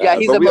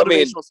 He's a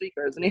motivational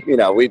speaker, isn't he?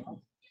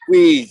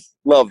 We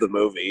love the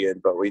movie,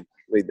 but we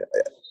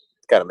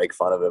kind of make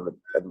fun of him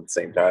at the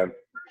same time.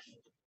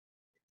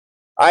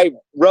 I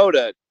wrote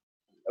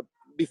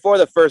before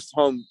the first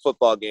home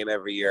football game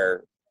every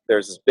year,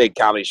 there's this big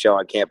comedy show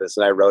on campus,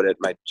 and I wrote it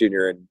my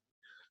junior and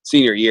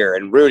senior year,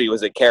 and Rudy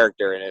was a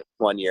character in it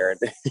one year, and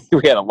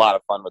we had a lot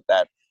of fun with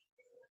that.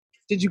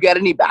 Did you get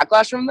any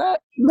backlash from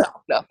that? No.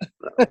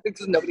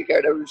 Because nobody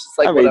cared. It was just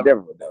like, whatever.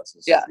 Everyone knows.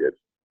 Yeah.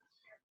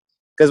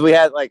 Because we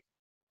had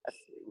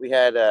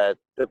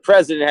the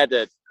president had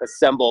to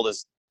assemble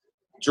this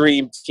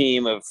dream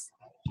team of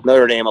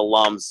Notre Dame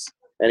alums,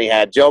 and he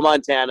had Joe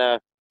Montana,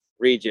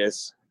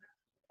 Regis,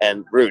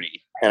 and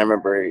Rudy. And I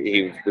remember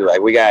he was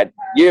like, "We got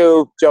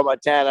you, Joe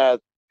Montana,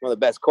 one of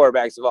the best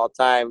quarterbacks of all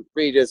time;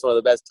 Regis, one of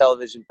the best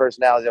television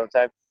personalities of all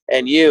time;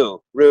 and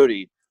you,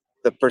 Rudy,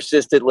 the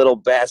persistent little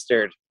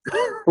bastard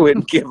who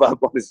wouldn't give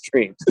up on his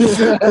dreams."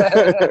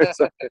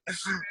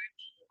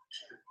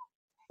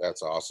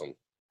 That's awesome.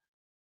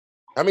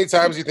 How many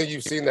times do you think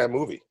you've seen that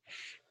movie?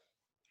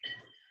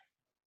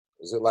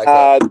 Is it like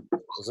at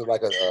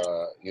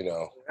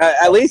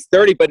least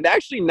 30, but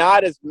actually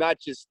not as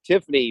much as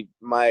Tiffany,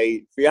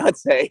 my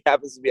fiance,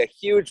 happens to be a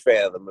huge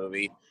fan of the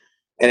movie.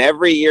 And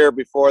every year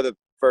before the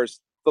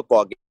first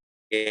football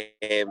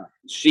game,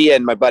 she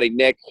and my buddy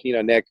Nick,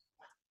 Nick,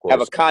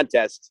 have a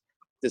contest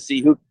to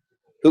see who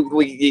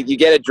you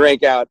get a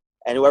drink out,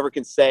 and whoever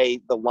can say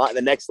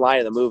the next line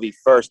of the movie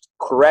first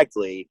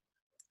correctly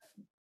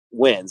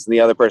wins, and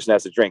the other person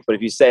has to drink. But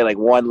if you say like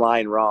one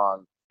line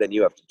wrong, then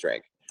you have to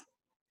drink.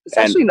 It's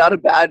actually not a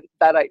bad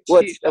idea.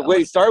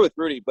 We started with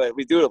Rudy, but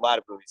we do it a lot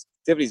of movies.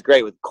 Tiffany's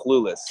great with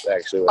Clueless,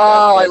 actually.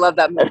 I love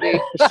that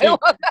movie. I love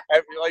that.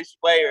 You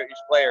should play her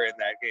in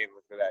that game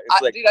for that.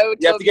 It's you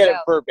have to get it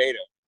verbatim.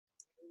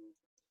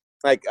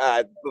 Like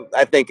I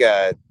think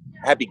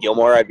Happy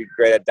Gilmore, I'd be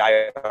great at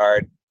Die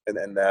Hard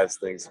and those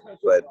things.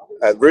 But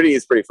Rudy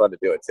is pretty fun to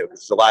do it too, because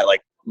there's a lot of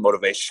like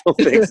motivational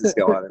things that's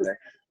going on in there.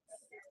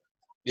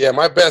 Yeah,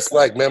 my best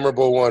like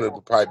memorable one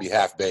would probably be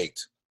Half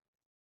Baked.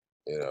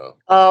 You know.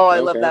 Oh, I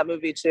love that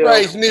movie too.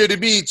 Right near the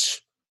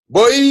beach,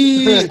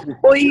 boy.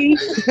 Boy.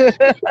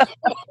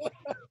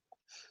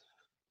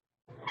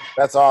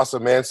 That's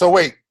awesome, man. So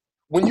wait,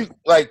 when you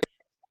like,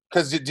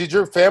 because did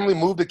your family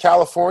move to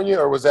California,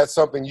 or was that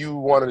something you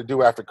wanted to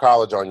do after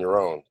college on your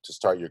own to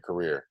start your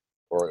career,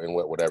 or in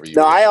whatever you?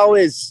 No, I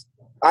always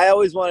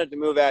wanted to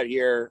move out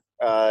here.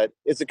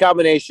 It's a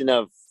combination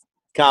of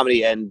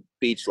comedy and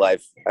beach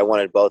life. I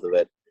wanted both of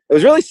it. It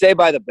was really Saved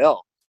by the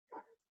Bell.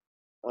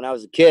 When I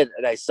was a kid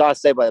and I saw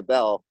Saved by the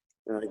Bell,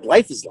 and I'm like,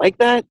 life is like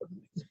that?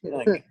 And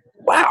like,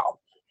 wow.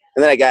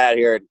 And then I got out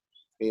here and,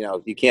 you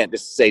know, you can't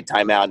just say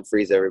time out and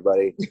freeze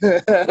everybody.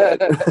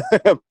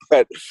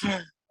 but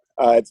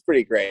it's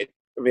pretty great.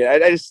 I mean, I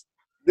just,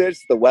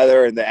 there's the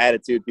weather and the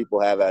attitude people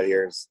have out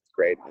here is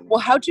great. Well,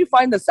 how'd you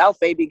find the South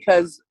Bay?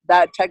 Because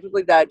that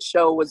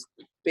show was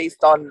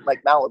based on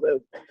like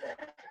Malibu.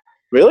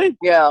 Really?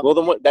 Yeah. Well,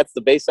 then that's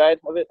the Bayside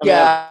of it?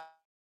 Yeah.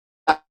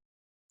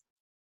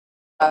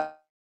 I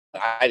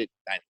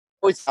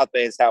always South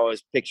Bay is how I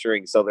was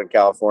picturing Southern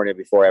California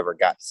before I ever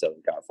got to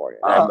Southern California.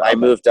 I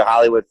moved to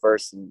Hollywood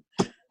first, and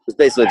it was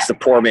basically just a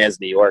poor man's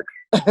New York.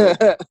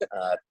 I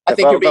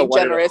think you're being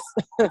generous.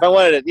 If I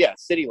wanted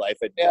city life,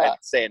 I'd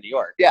stay in New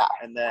York. Yeah.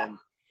 And then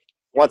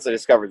once I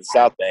discovered the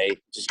South Bay,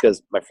 just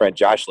because my friend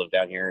Josh lived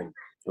down here, and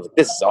I was like,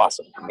 this is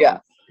awesome. Yeah.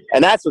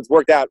 And that's what's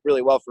worked out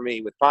really well for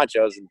me with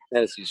Ponchos and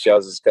Tennessee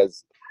shows is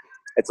because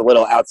it's a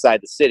little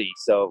outside the city,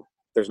 so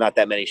there's not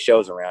that many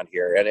shows around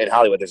here. And in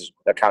Hollywood, there's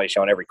a comedy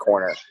show in every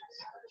corner.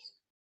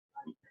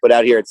 But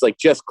out here, it's like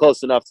just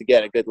close enough to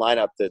get a good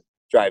lineup to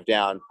drive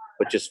down,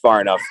 but just far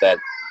enough that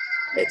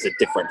it's a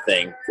different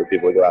thing for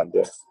people to go out and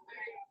do.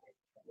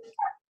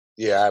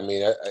 Yeah, I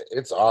mean,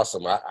 it's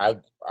awesome.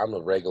 I'm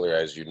a regular,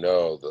 as you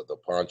know, the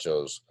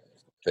Ponchos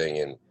thing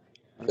and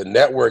the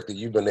network that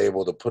you've been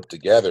able to put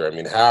together. I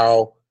mean,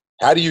 how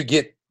do you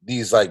get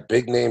these like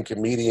big name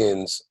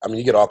comedians? I mean,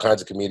 you get all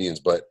kinds of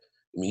comedians, but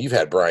I mean, you've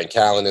had Brian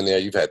Callen in there,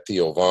 you've had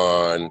Theo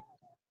Vaughn,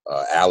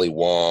 Ali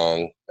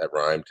Wong, that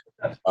rhymed.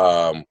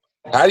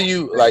 How do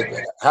you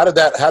how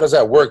does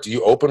that work? Do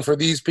you open for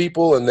these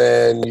people and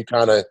then you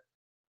kind of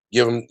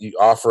you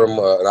offer them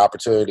an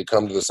opportunity to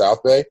come to the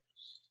South Bay?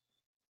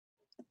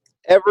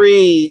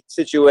 Every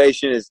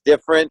situation is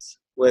different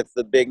with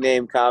the big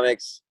name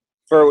comics.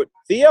 For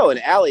Theo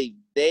and Ali,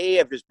 they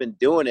have just been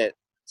doing it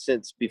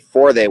since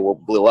before they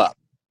blew up.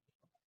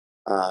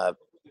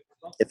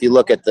 If you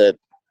look at the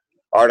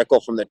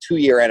article from the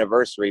 2-year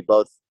anniversary,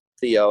 both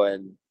Theo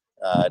and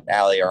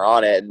Ali are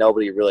on it, and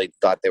nobody really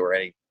thought they were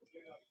anything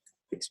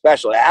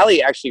special.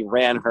 Ali actually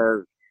ran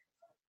her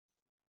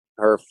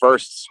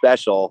first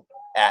special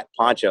at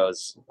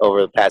Ponchos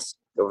over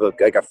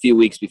like a few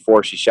weeks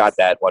before she shot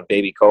that one,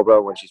 Baby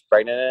Cobra, when she's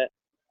pregnant in it.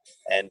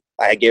 And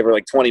I gave her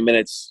like 20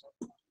 minutes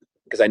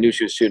because I knew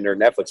she was shooting her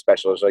Netflix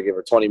special, so I gave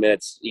her 20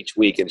 minutes each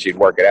week and she'd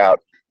work it out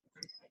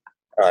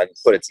and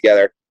put it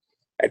together.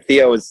 And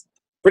Theo was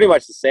pretty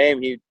much the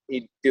same. He'd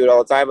do it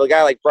all the time. But a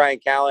guy like Brian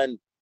Callen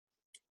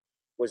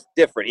was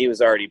different. He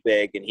was already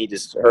big, and he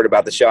just heard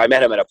about the show. I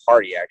met him at a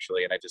party,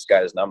 actually, and I just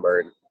got his number.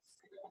 And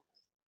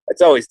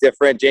it's always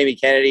different. Jamie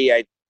Kennedy,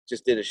 I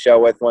just did a show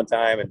with one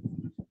time,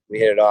 and we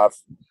hit it off.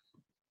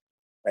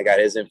 I got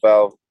his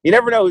info. You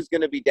never know who's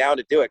going to be down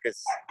to do it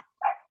because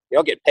you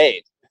don't get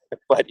paid.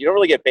 But you don't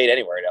really get paid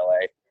anywhere in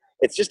LA.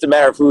 It's just a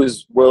matter of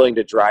who's willing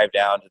to drive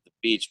down to the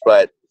beach.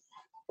 But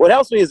what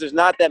helps me is there's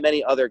not that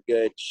many other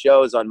good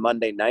shows on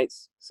Monday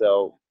nights.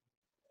 So,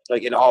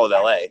 like in all of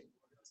LA.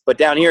 But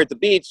down here at the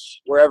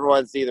beach, where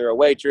everyone's either a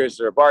waitress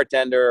or a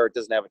bartender or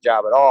doesn't have a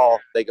job at all,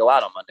 they go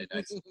out on Monday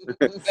nights.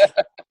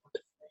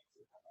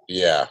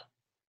 Yeah,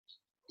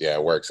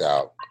 it works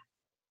out.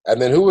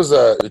 And then who was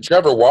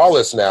Trevor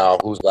Wallace now,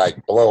 who's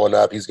like blowing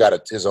up? He's got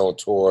his own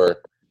tour.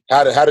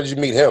 How did you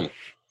meet him?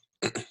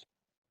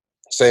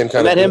 Same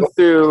kind of. I met him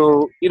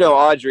through,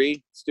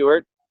 Audrey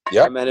Stewart.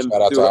 Yeah, I met him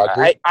shout out through. to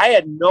Audrey. I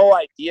had no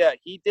idea.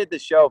 He did the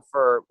show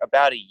for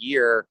about a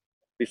year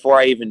before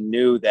I even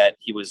knew that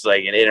he was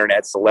like an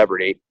internet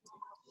celebrity.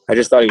 I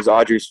just thought he was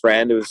Audrey's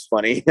friend. It was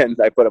funny, and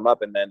I put him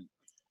up, and then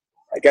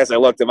I guess I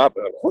looked him up.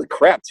 And like, holy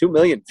crap, 2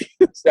 million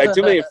views, like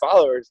 2 million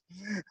followers.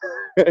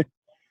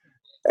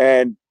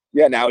 And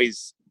yeah, now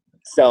he's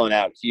selling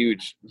out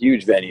huge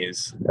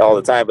venues all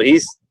the time. But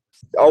he's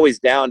always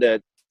down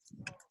to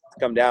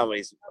come down when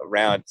he's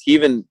around.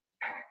 Even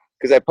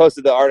because I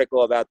posted the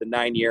article about the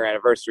 9-year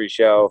anniversary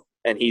show,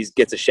 and he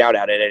gets a shout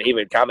out in it. And he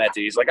even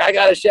commented, he's like, I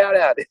got a shout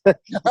out.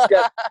 he's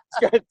got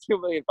 2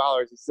 million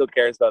followers. He still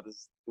cares about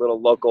this little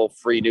local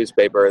free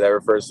newspaper that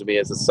refers to me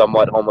as a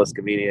somewhat homeless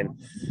comedian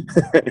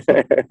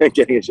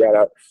getting a shout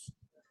out.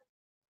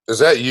 Is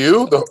that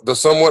you, the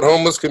somewhat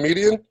homeless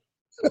comedian?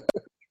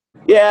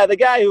 Yeah, the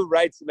guy who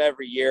writes them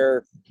every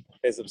year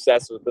is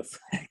obsessed with the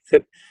fact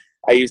that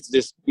I used to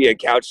just be a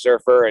couch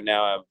surfer, and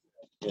now I'm,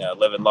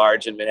 living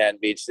large in Manhattan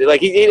Beach.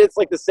 Like it's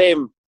like the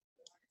same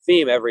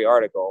theme every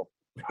article.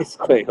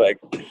 Basically, like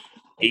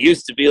he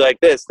used to be like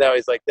this, now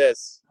he's like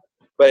this.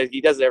 but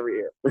he does it every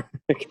year.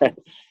 Okay.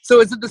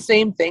 So is it the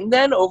same thing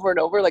then, over and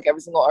over, like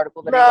every single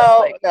article that he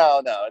No,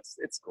 does? no,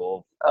 it's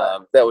cool.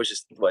 That was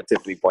just what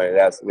Tiffany pointed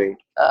out to me.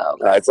 Oh,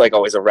 It's like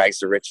always a rags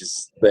to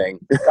riches thing.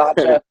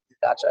 gotcha.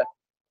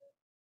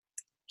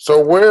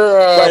 So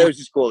But it was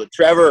just cool that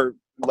Trevor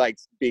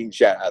likes being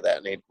shout out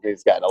that, and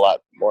he's gotten a lot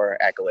more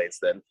accolades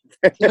than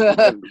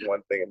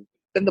one thing.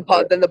 Then the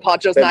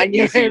Poncho's Than 9 the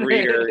years. easy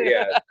reader,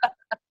 yeah.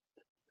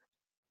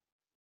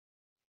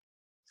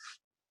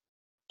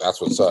 That's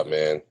what's up,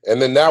 man.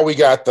 And then now we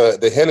got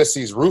the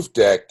Hennessy's Roof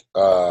Deck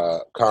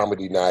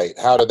comedy night.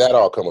 How did that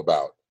all come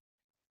about?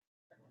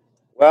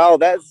 Well,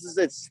 that's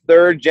its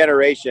third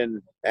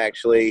generation,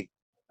 actually.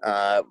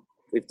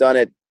 We've done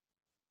it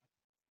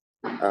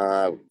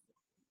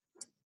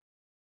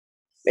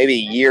maybe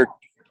year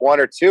 1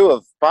 or 2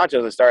 of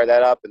Poncho's that started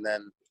that up, and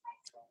then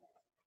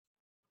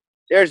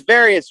there's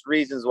various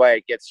reasons why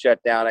it gets shut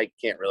down. I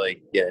can't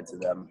really get into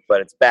them,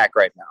 but it's back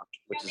right now,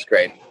 which is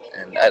great.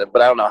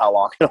 But I don't know how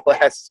long it'll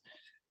last.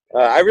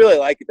 I really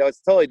like it though. It's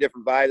a totally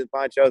different vibe than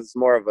Poncho's. It's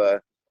more of a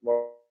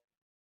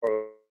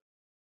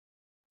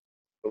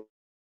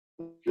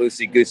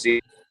loosey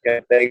goosey kind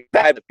of thing.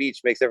 The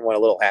beach makes everyone a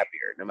little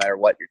happier, no matter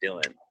what you're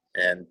doing,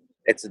 and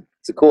it's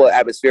a cool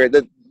atmosphere.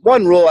 The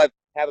one rule I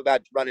have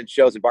about running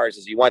shows and bars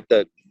is you want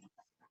the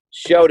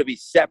show to be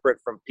separate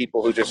from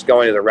people who just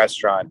go into the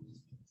restaurant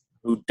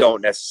who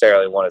don't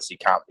necessarily want to see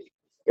comedy.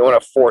 You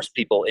want to force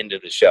people into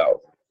the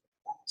show.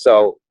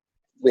 So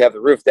we have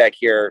the roof deck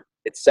here.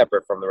 It's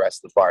separate from the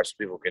rest of the bar, so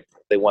people could,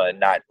 if they want to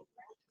not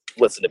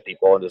listen to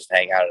people and just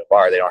hang out at a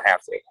bar, they don't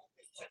have to.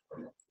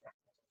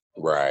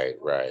 Right.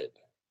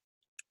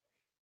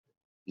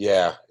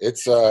 Yeah,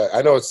 it's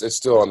I know it's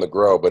still on the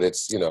grow, but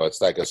it's it's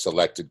like a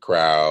selected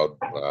crowd.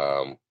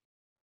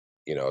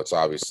 It's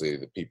obviously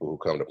the people who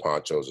come to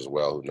Poncho's as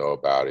well who know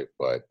about it,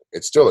 but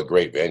it's still a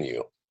great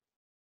venue.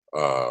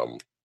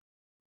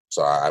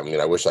 So I mean,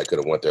 I wish I could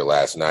have went there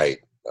last night.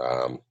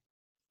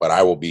 But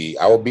I will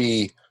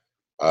be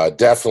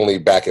definitely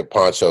back at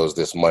Poncho's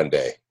this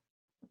Monday,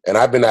 and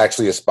I've been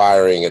actually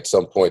aspiring at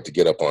some point to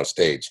get up on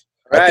stage.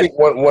 Right. I think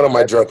one of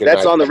my drunken that's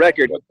nights on the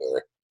record.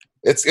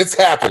 It's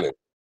happening.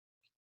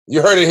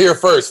 You heard it here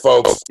first,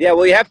 folks. Yeah,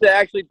 well, you have to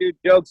actually do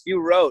jokes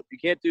you wrote. You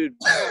can't do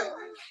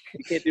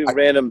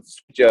random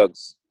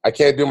jokes. I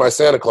can't do my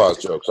Santa Claus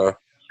jokes, huh?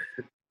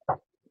 All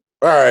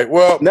right.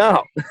 Well,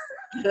 no,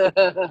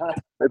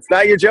 it's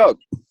not your joke.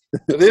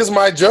 It is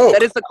my joke.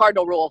 That is the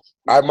cardinal rule.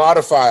 I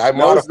modify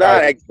it's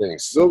not.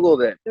 things.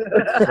 Googled it.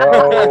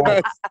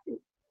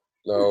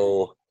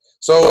 No.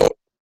 So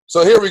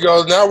here we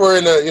go. Now we're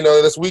in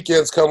this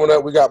weekend's coming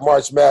up. We got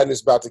March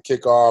Madness about to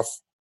kick off.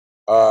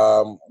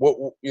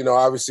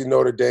 Obviously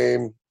Notre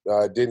Dame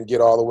didn't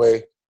get all the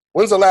way.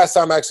 When's the last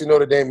time actually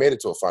Notre Dame made it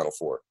to a Final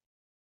Four?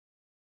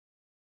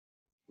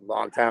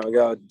 Long time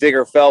ago.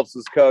 Digger Phelps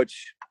was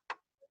coach.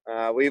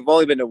 We've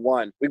only been to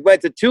one. We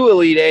went to 2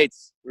 Elite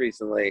Eights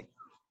recently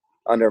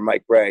under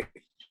Mike Bray.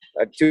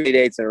 2 Elite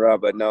Eights in a row,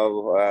 but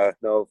no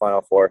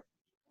Final Four.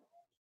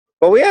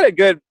 But we had a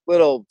good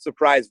little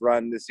surprise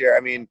run this year. I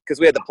mean, because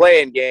we had the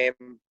play-in game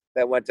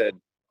that went to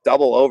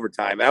double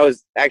overtime. I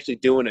was actually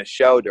doing a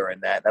show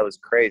during that. That was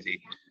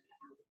crazy.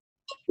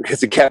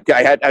 Because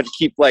I had to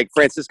keep like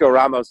Francisco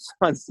Ramos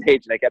on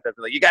stage, and I kept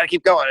like, "You got to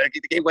keep going.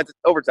 The game went to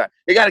overtime.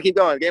 You got to keep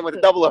going. The game went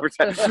to double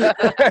overtime."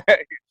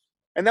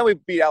 And then we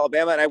beat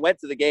Alabama, and I went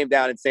to the game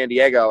down in San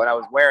Diego, and I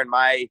was wearing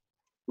my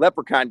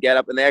leprechaun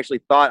getup, and they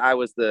actually thought I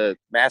was the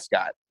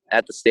mascot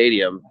at the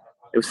stadium.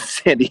 It was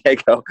San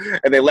Diego,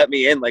 and they let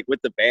me in like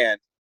with the band,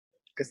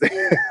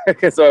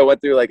 so I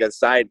went through like a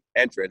side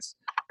entrance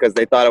because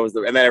they thought I was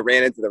and then I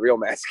ran into the real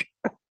mascot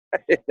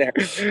there.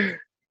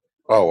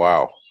 Oh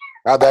wow.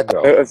 How'd that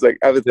go? It was like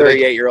I was a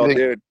 38-year-old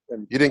dude.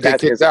 You didn't get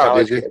kicked out,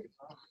 did you?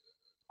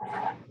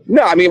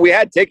 No, I mean we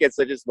had tickets.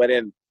 I just went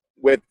in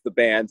with the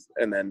band,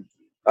 and then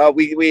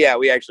we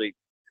actually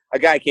a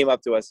guy came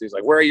up to us. He's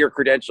like, "Where are your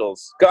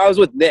credentials?" I was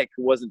with Nick,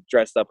 who wasn't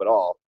dressed up at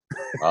all.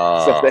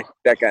 So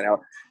that kind of.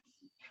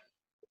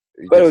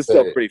 But it was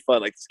still pretty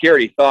fun. Like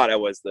security thought I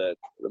was the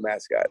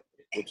mascot,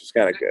 which is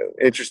kind of an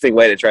interesting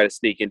way to try to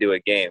sneak into a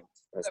game.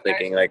 I was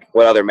thinking, like,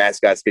 what other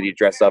mascots could you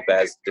dress up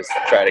as just to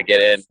try to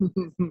get in?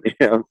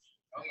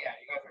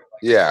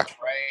 Yeah,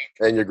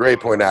 and your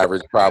grade point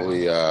average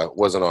probably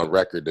wasn't on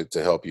record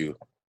to help you.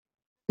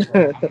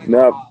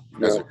 No,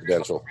 as a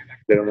credential.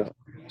 They don't know.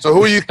 So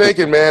who are you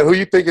thinking, man? Who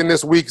you thinking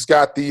this week's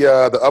got the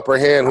upper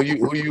hand?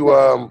 Who you?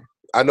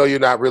 I know you're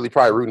not really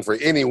probably rooting for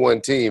any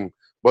one team,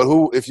 but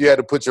who, if you had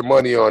to put your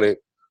money on it,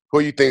 who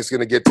you think is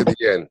going to get to the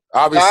end?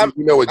 Obviously,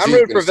 you know what I'm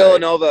rooting for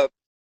Villanova.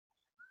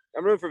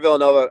 I'm rooting for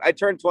Villanova. I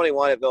turned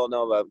 21 at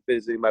Villanova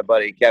visiting my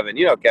buddy Kevin.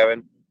 You know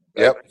Kevin.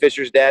 Yep.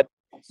 Fisher's dad.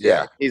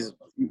 Yeah. He's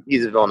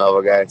a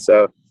Villanova guy.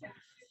 So,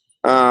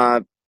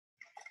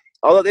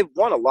 although they've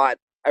won a lot,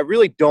 I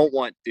really don't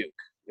want Duke.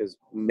 Is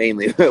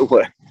mainly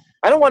what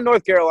I don't want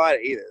North Carolina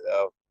either,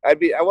 though. I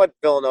want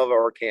Villanova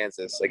or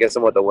Kansas. I guess I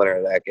want the winner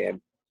of that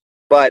game.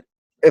 But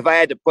if I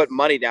had to put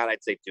money down,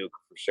 I'd say Duke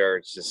for sure.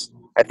 It's just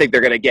I think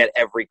they're going to get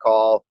every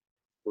call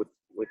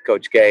with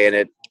Coach K in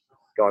it.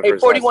 going Hey, for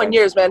his last 41 time.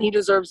 years, man. He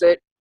deserves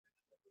it.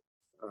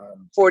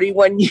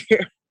 41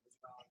 years.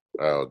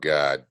 Oh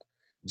God.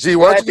 Gee,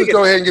 why don't you just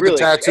go ahead and get the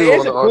tattoo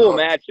It's on a cool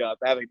matchup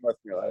having North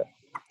Carolina.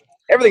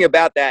 Everything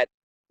about that.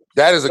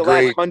 That is a the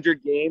great. last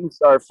 100 games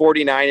are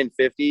 49 and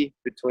 50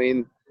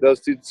 between those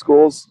two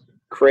schools.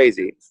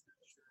 Crazy.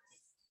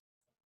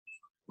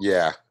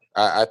 Yeah,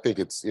 I think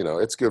it's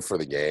it's good for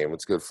the game.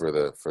 It's good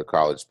for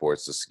college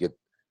sports to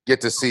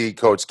get to see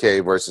Coach K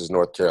versus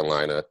North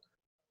Carolina.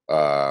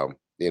 I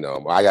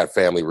got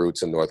family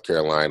roots in North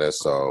Carolina,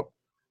 so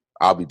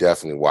I'll be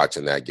definitely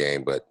watching that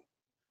game. But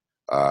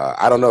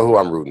I don't know who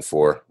I'm rooting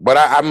for. But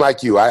I'm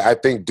like you. I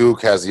think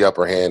Duke has the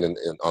upper hand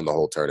on the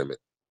whole tournament.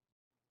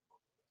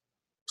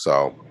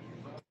 So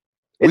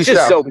it's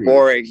just so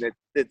boring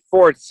that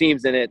 4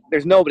 teams in it.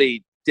 There's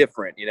nobody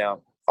different,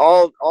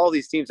 All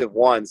these teams have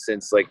won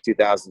since like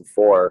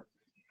 2004.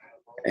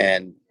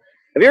 And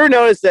have you ever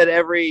noticed that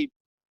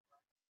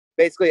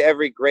basically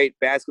every great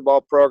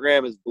basketball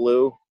program is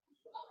blue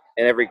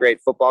and every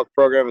great football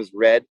program is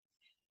red?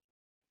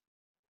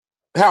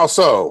 How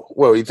so?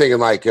 Well, you thinking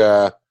like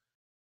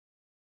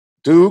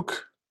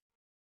Duke,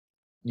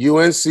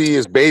 UNC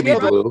is baby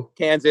blue.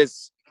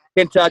 Kansas,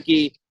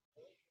 Kentucky.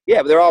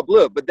 Yeah, but they're all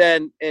blue. But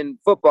then in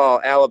football,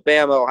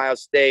 Alabama, Ohio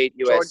State,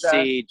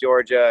 USC,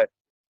 Georgia,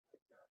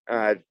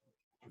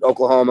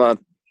 Oklahoma,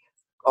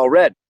 all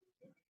red.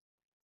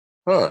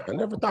 Huh, I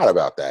never thought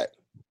about that.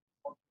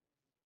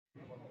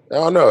 I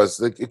don't know.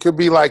 It could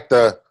be like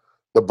the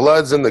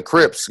Bloods and the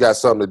Crips got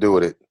something to do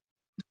with it.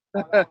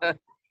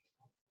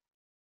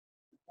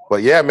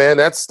 But yeah, man,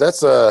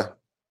 that's a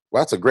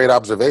great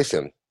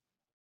observation.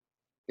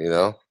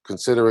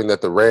 Considering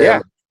that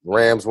the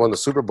Rams won the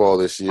Super Bowl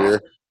this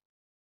year.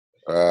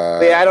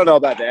 I don't know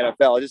about the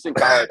NFL. Just in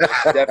college,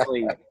 it's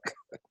definitely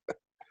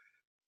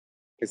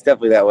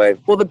that way.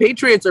 Well, the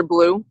Patriots are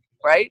blue,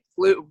 right?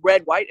 Blue,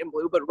 red, white, and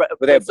blue, but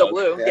still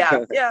blue.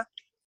 Yeah.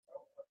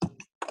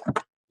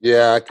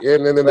 Yeah,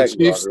 and then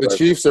the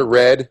Chiefs are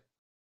red.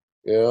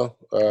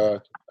 I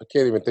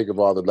can't even think of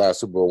all the last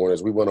Super Bowl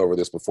winners. We went over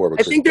this before.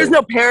 I think there's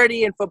no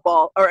parity in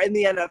football or in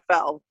the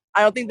NFL.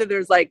 I don't think that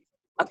there's like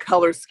a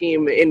color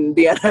scheme in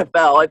the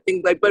NFL. I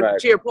think but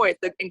to your point,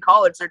 in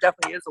college there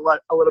definitely is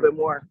a little bit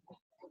more.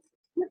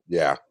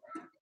 Yeah.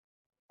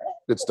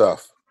 Good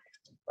stuff.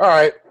 All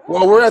right.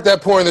 Well, we're at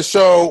that point in the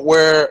show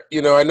where,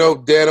 I know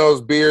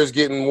Danno's beer is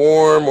getting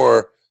warm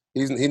or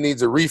he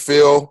needs a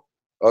refill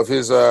of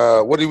his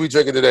what are we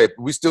drinking today? Are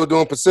we still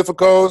doing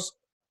Pacificos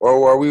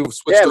or are we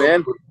switched over?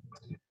 Man.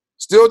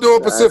 Still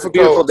doing Pacificos. It's a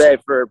beautiful day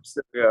for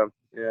Pacifico.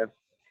 Yeah.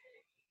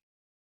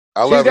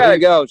 She's gotta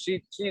go.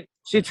 She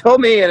told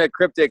me in a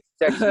cryptic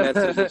text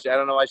message. I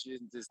don't know why she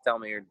didn't just tell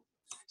me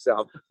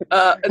herself.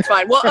 It's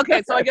fine. Well,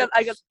 okay. So I guess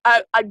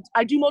I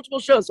do multiple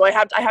shows, so I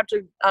have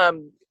to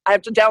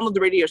download the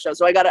radio show.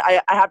 So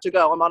I have to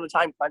go. I'm on a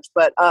time crunch,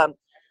 but I'm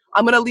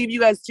gonna leave you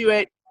guys to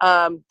it.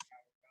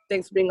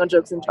 Thanks for being on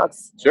Jokes and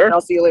Talks. Sure. And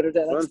I'll see you later,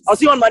 Dennis. I'll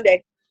see you on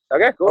Monday.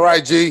 Okay. Cool. All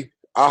right, G.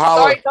 I'll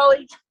holler. All right,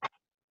 Tully.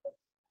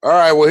 All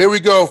right. Well, here we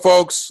go,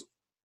 folks.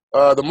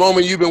 The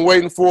moment you've been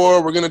waiting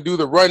for. We're going to do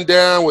the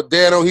rundown with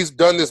Danno. He's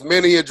done this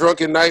many a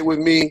drunken night with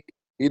me.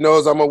 He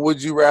knows I'm a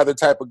would-you-rather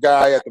type of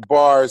guy at the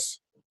bars,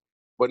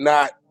 but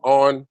not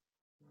on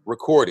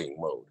recording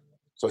mode.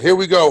 So here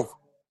we go.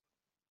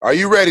 Are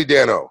you ready,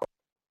 Danno?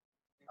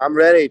 I'm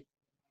ready.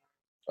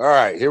 All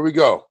right, here we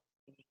go.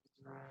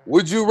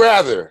 Would you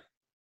rather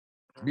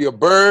be a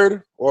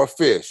bird or a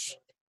fish?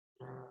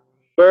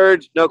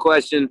 Bird, no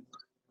question.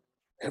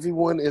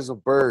 Everyone is a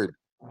bird.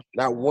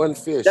 Not one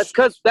fish. That's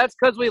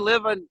because we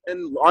live on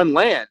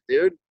land,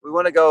 dude. We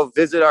want to go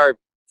visit our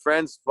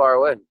friends far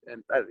away,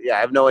 and I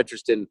have no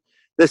interest in.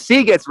 The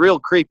sea gets real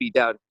creepy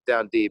down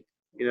deep.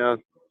 Who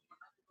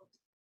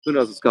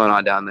knows what's going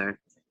on down there?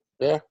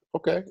 Yeah.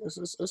 Okay.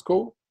 It's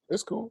cool.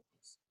 It's cool.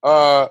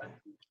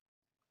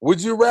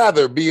 Would you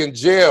rather be in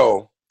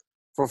jail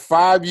for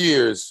 5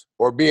 years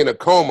or be in a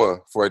coma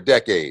for a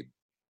decade?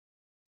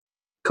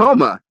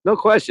 Coma, no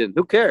question.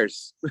 Who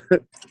cares?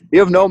 You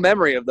have no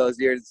memory of those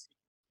years.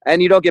 And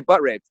you don't get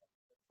butt raped.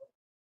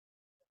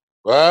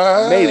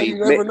 Maybe. You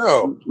never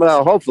know.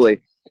 Well,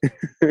 hopefully.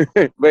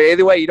 But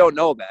either way, you don't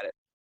know about it.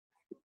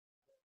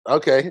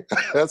 Okay.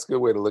 That's a good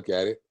way to look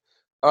at it.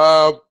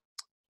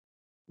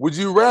 Would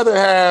you rather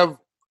have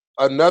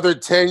another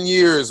 10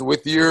 years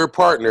with your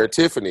partner,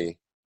 Tiffany,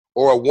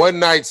 or a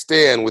one-night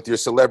stand with your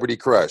celebrity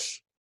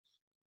crush?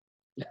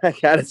 I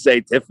got to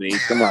say Tiffany.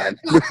 Come on.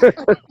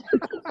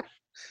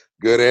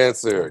 Good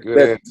answer.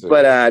 Good answer.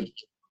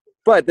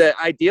 But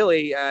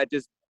ideally,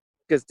 just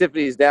because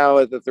Tiffany's down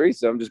with the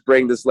threesome, just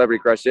bring the celebrity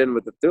crush in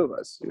with the two of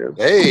us.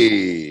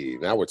 Hey,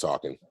 now we're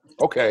talking.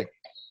 Okay,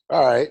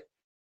 all right.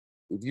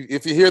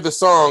 If you hear the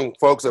song,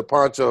 folks, at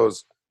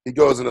Poncho's, he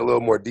goes in a little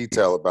more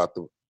detail about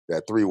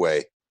that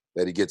three-way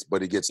that he gets,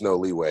 but he gets no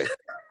leeway.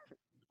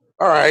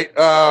 All right.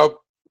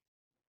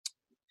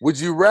 Would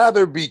you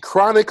rather be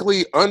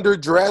chronically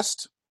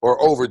underdressed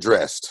or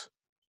overdressed?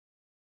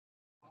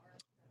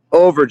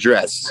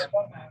 Overdressed,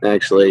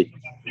 actually.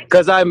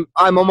 Because I'm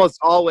almost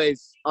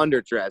always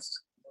underdressed.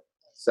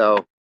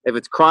 So If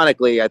it's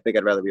chronically, I think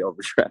I'd rather be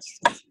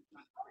overdressed.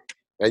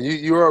 And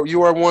you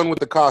are one with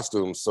the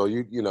costumes, so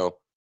you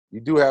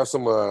do have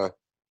some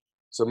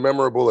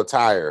memorable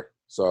attire.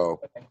 So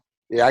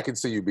yeah, I can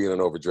see you being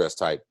an overdressed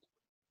type.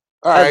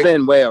 All right. I've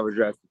been way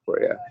overdressed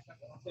before, yeah.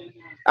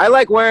 I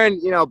like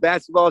wearing,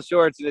 basketball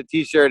shorts and a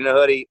t-shirt and a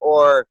hoodie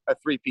or a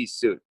 3-piece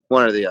suit,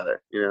 one or the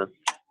other,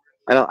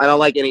 I don't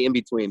like any in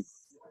between.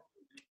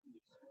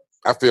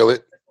 I feel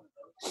it.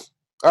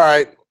 All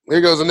right,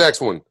 here goes the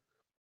next one.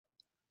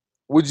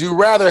 Would you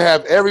rather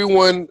have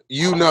everyone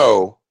you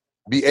know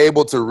be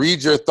able to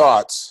read your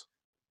thoughts,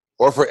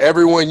 or for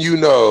everyone you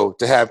know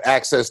to have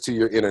access to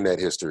your internet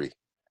history?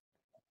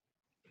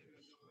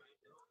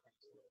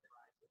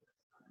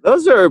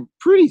 Those are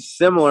pretty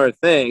similar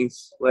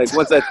things. Like,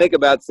 once I think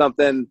about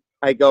something,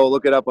 I go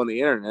look it up on the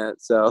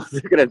internet. So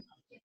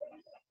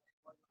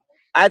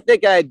I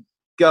think I'd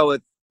go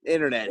with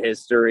internet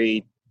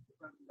history,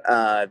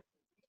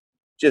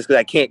 just because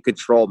I can't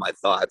control my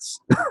thoughts.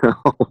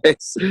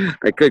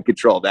 I could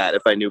control that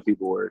if I knew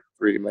people were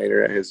reading my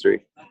internet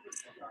history.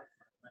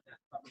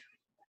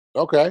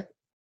 Okay,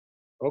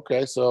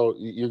 so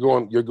you're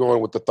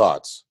going with the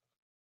thoughts.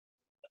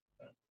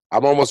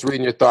 I'm almost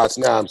reading your thoughts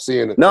now. I'm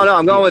seeing it. No,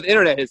 I'm going with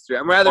internet history.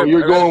 I'm rather.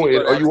 You are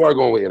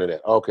going with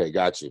internet. Okay,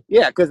 got you.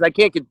 Yeah, because I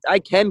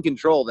can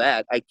control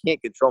that. I can't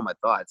control my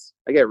thoughts.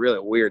 I get really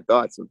weird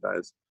thoughts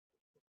sometimes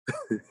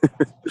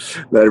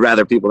that I'd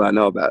rather people not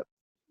know about.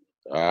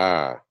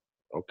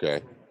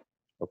 Okay.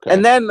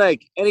 And then,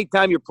 like,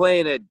 anytime you're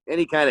playing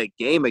any kind of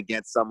game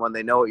against someone,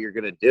 they know what you're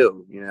gonna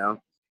do.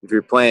 If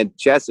you're playing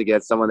chess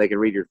against someone, they can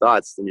read your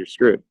thoughts, then you're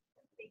screwed.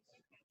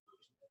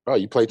 Oh,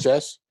 you play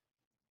chess?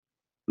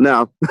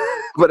 No,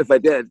 but if I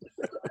did,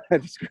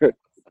 I'd be screwed.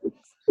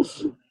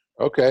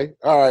 Okay,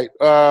 all right.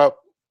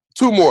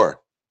 2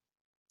 more.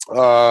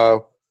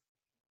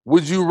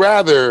 Would you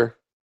rather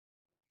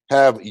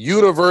have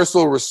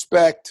universal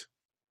respect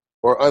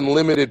or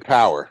unlimited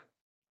power?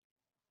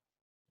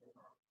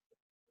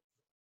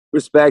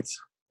 Respect.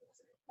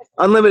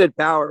 Unlimited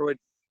power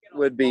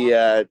would be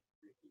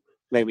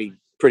maybe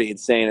pretty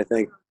insane, I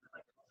think.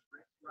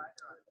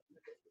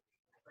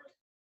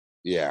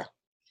 Yeah.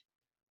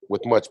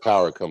 With much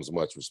power comes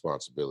much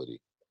responsibility.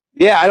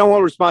 Yeah, I don't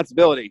want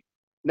responsibility.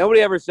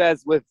 Nobody ever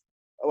says with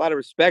a lot of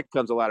respect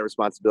comes a lot of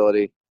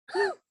responsibility.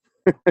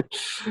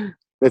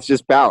 It's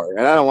just power,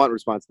 and I don't want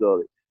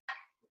responsibility.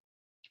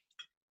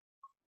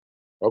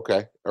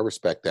 Okay, I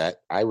respect that.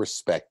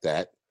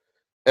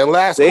 And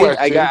last See, question.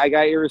 I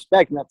got your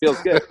respect, and that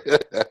feels good.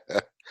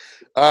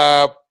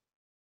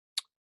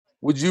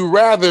 Would you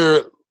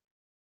rather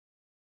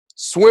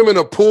swim in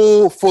a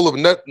pool full of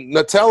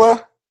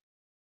Nutella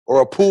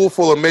or a pool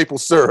full of maple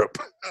syrup?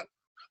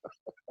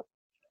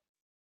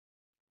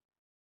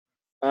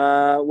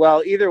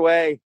 Well, either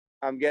way,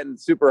 I'm getting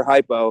super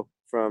hypo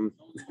from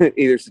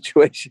either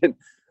situation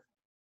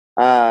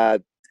because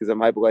I'm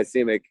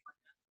hypoglycemic.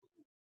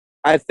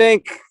 I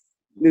think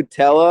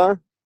Nutella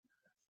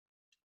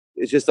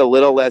is just a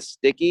little less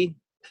sticky.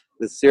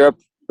 The syrup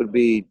would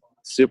be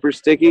super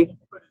sticky.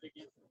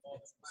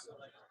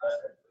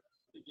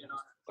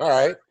 All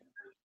right.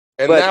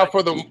 And now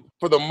for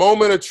the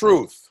moment of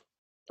truth.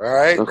 All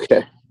right.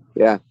 Okay.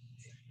 Yeah.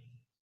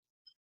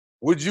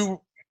 Would you,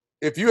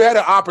 if you had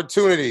an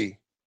opportunity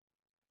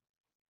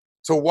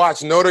to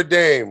watch Notre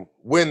Dame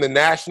win the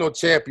national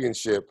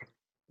championship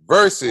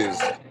versus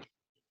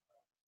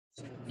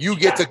you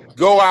get to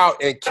go out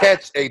and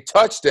catch a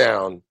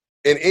touchdown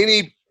in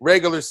any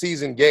regular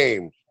season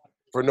game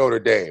for Notre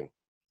Dame,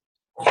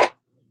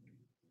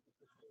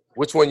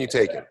 which one you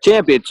taking?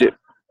 Championship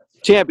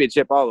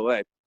all the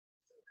way.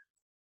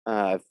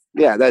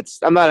 Yeah,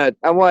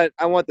 I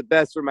want the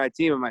best for my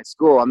team and my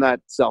school. I'm not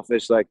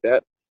selfish like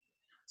that.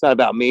 It's not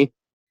about me.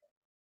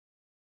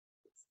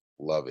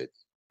 Love it.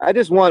 I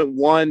just want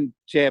one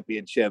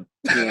championship,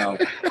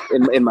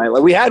 in my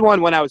life. We had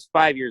one when I was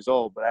 5 years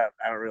old, but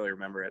I don't really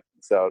remember it.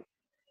 So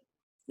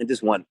I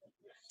just want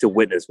to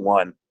witness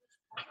one.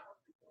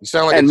 You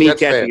sound like a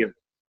Jets fan. It.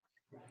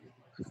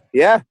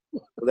 Yeah,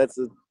 well, that's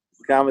a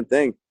common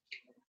thing.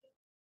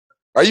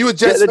 Are you a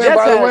Jets fan,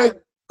 by the way?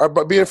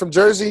 Or being from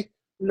Jersey?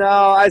 No,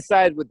 I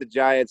side with the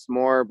Giants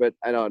more, but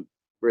I don't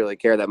really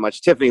care that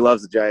much. Tiffany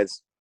loves the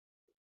Giants.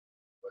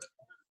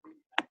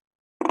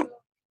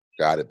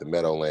 Got it, the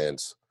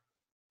Meadowlands.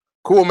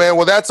 Cool, man.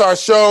 Well, that's our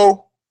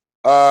show.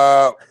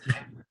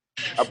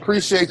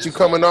 Appreciate you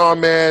coming on,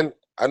 man.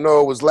 I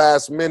know it was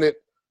last minute,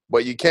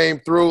 but you came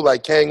through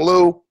like Kang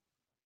Lu.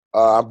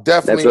 I'm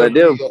definitely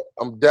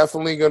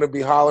going to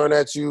be hollering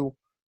at you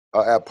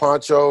at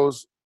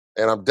Poncho's,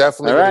 and I'm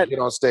definitely going to get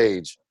on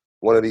stage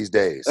one of these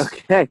days.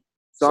 Okay.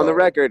 It's on the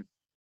record.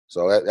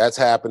 So that's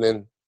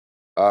happening.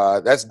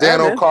 That's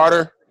Danno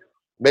Carter.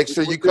 Make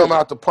sure you come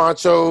out to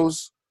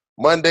Poncho's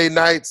Monday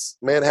nights,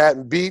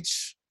 Manhattan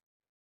Beach.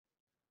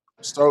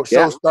 Show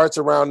starts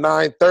around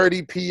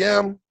 9:30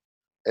 p.m.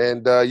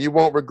 and you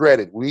won't regret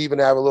it. We even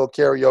have a little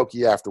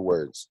karaoke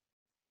afterwards.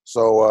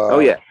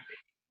 So,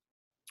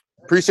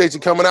 appreciate you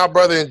coming out,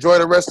 brother. Enjoy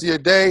the rest of your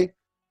day.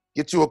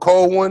 Get you a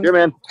cold one. Yeah,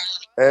 man.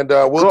 And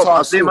we'll Cool. talk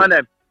I'll see you soon.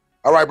 Monday.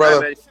 All right, brother.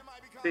 All right,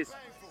 peace.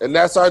 And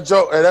that's our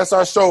joke. And that's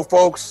our show,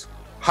 folks.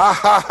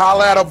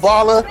 Holla at a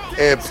baller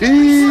and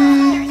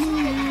peace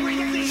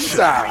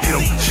out. Hit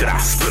 'em, should I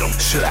split 'em?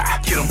 Should I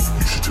get 'em?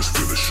 You should just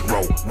finish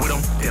roll with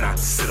 'em, then I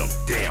sit 'em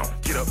down.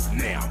 Get up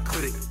now,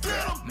 quit it.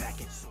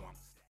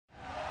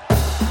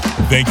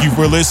 Thank you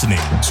for listening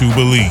to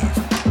Believe.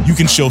 You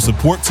can show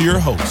support to your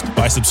host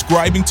by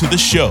subscribing to the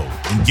show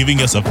and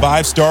giving us a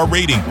 5-star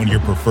rating on your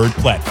preferred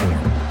platform.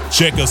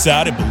 Check us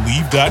out at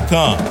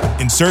Believe.com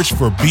and search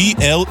for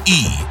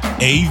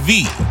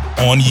BLEAV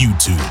on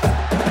YouTube.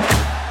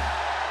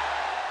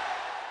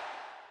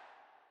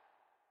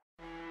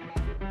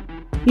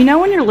 You know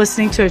when you're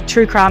listening to a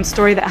true crime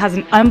story that has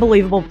an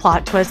unbelievable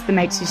plot twist that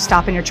makes you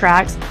stop in your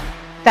tracks?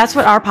 That's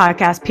what our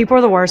podcast, People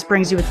Are the Worst,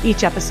 brings you with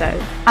each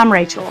episode. I'm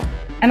Rachel.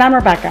 And I'm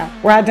Rebecca.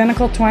 We're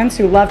identical twins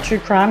who love true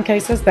crime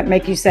cases that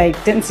make you say,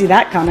 didn't see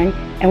that coming,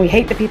 and we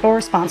hate the people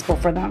responsible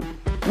for them.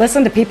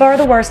 Listen to People Are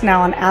the Worst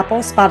now on Apple,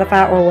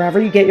 Spotify, or wherever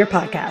you get your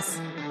podcasts.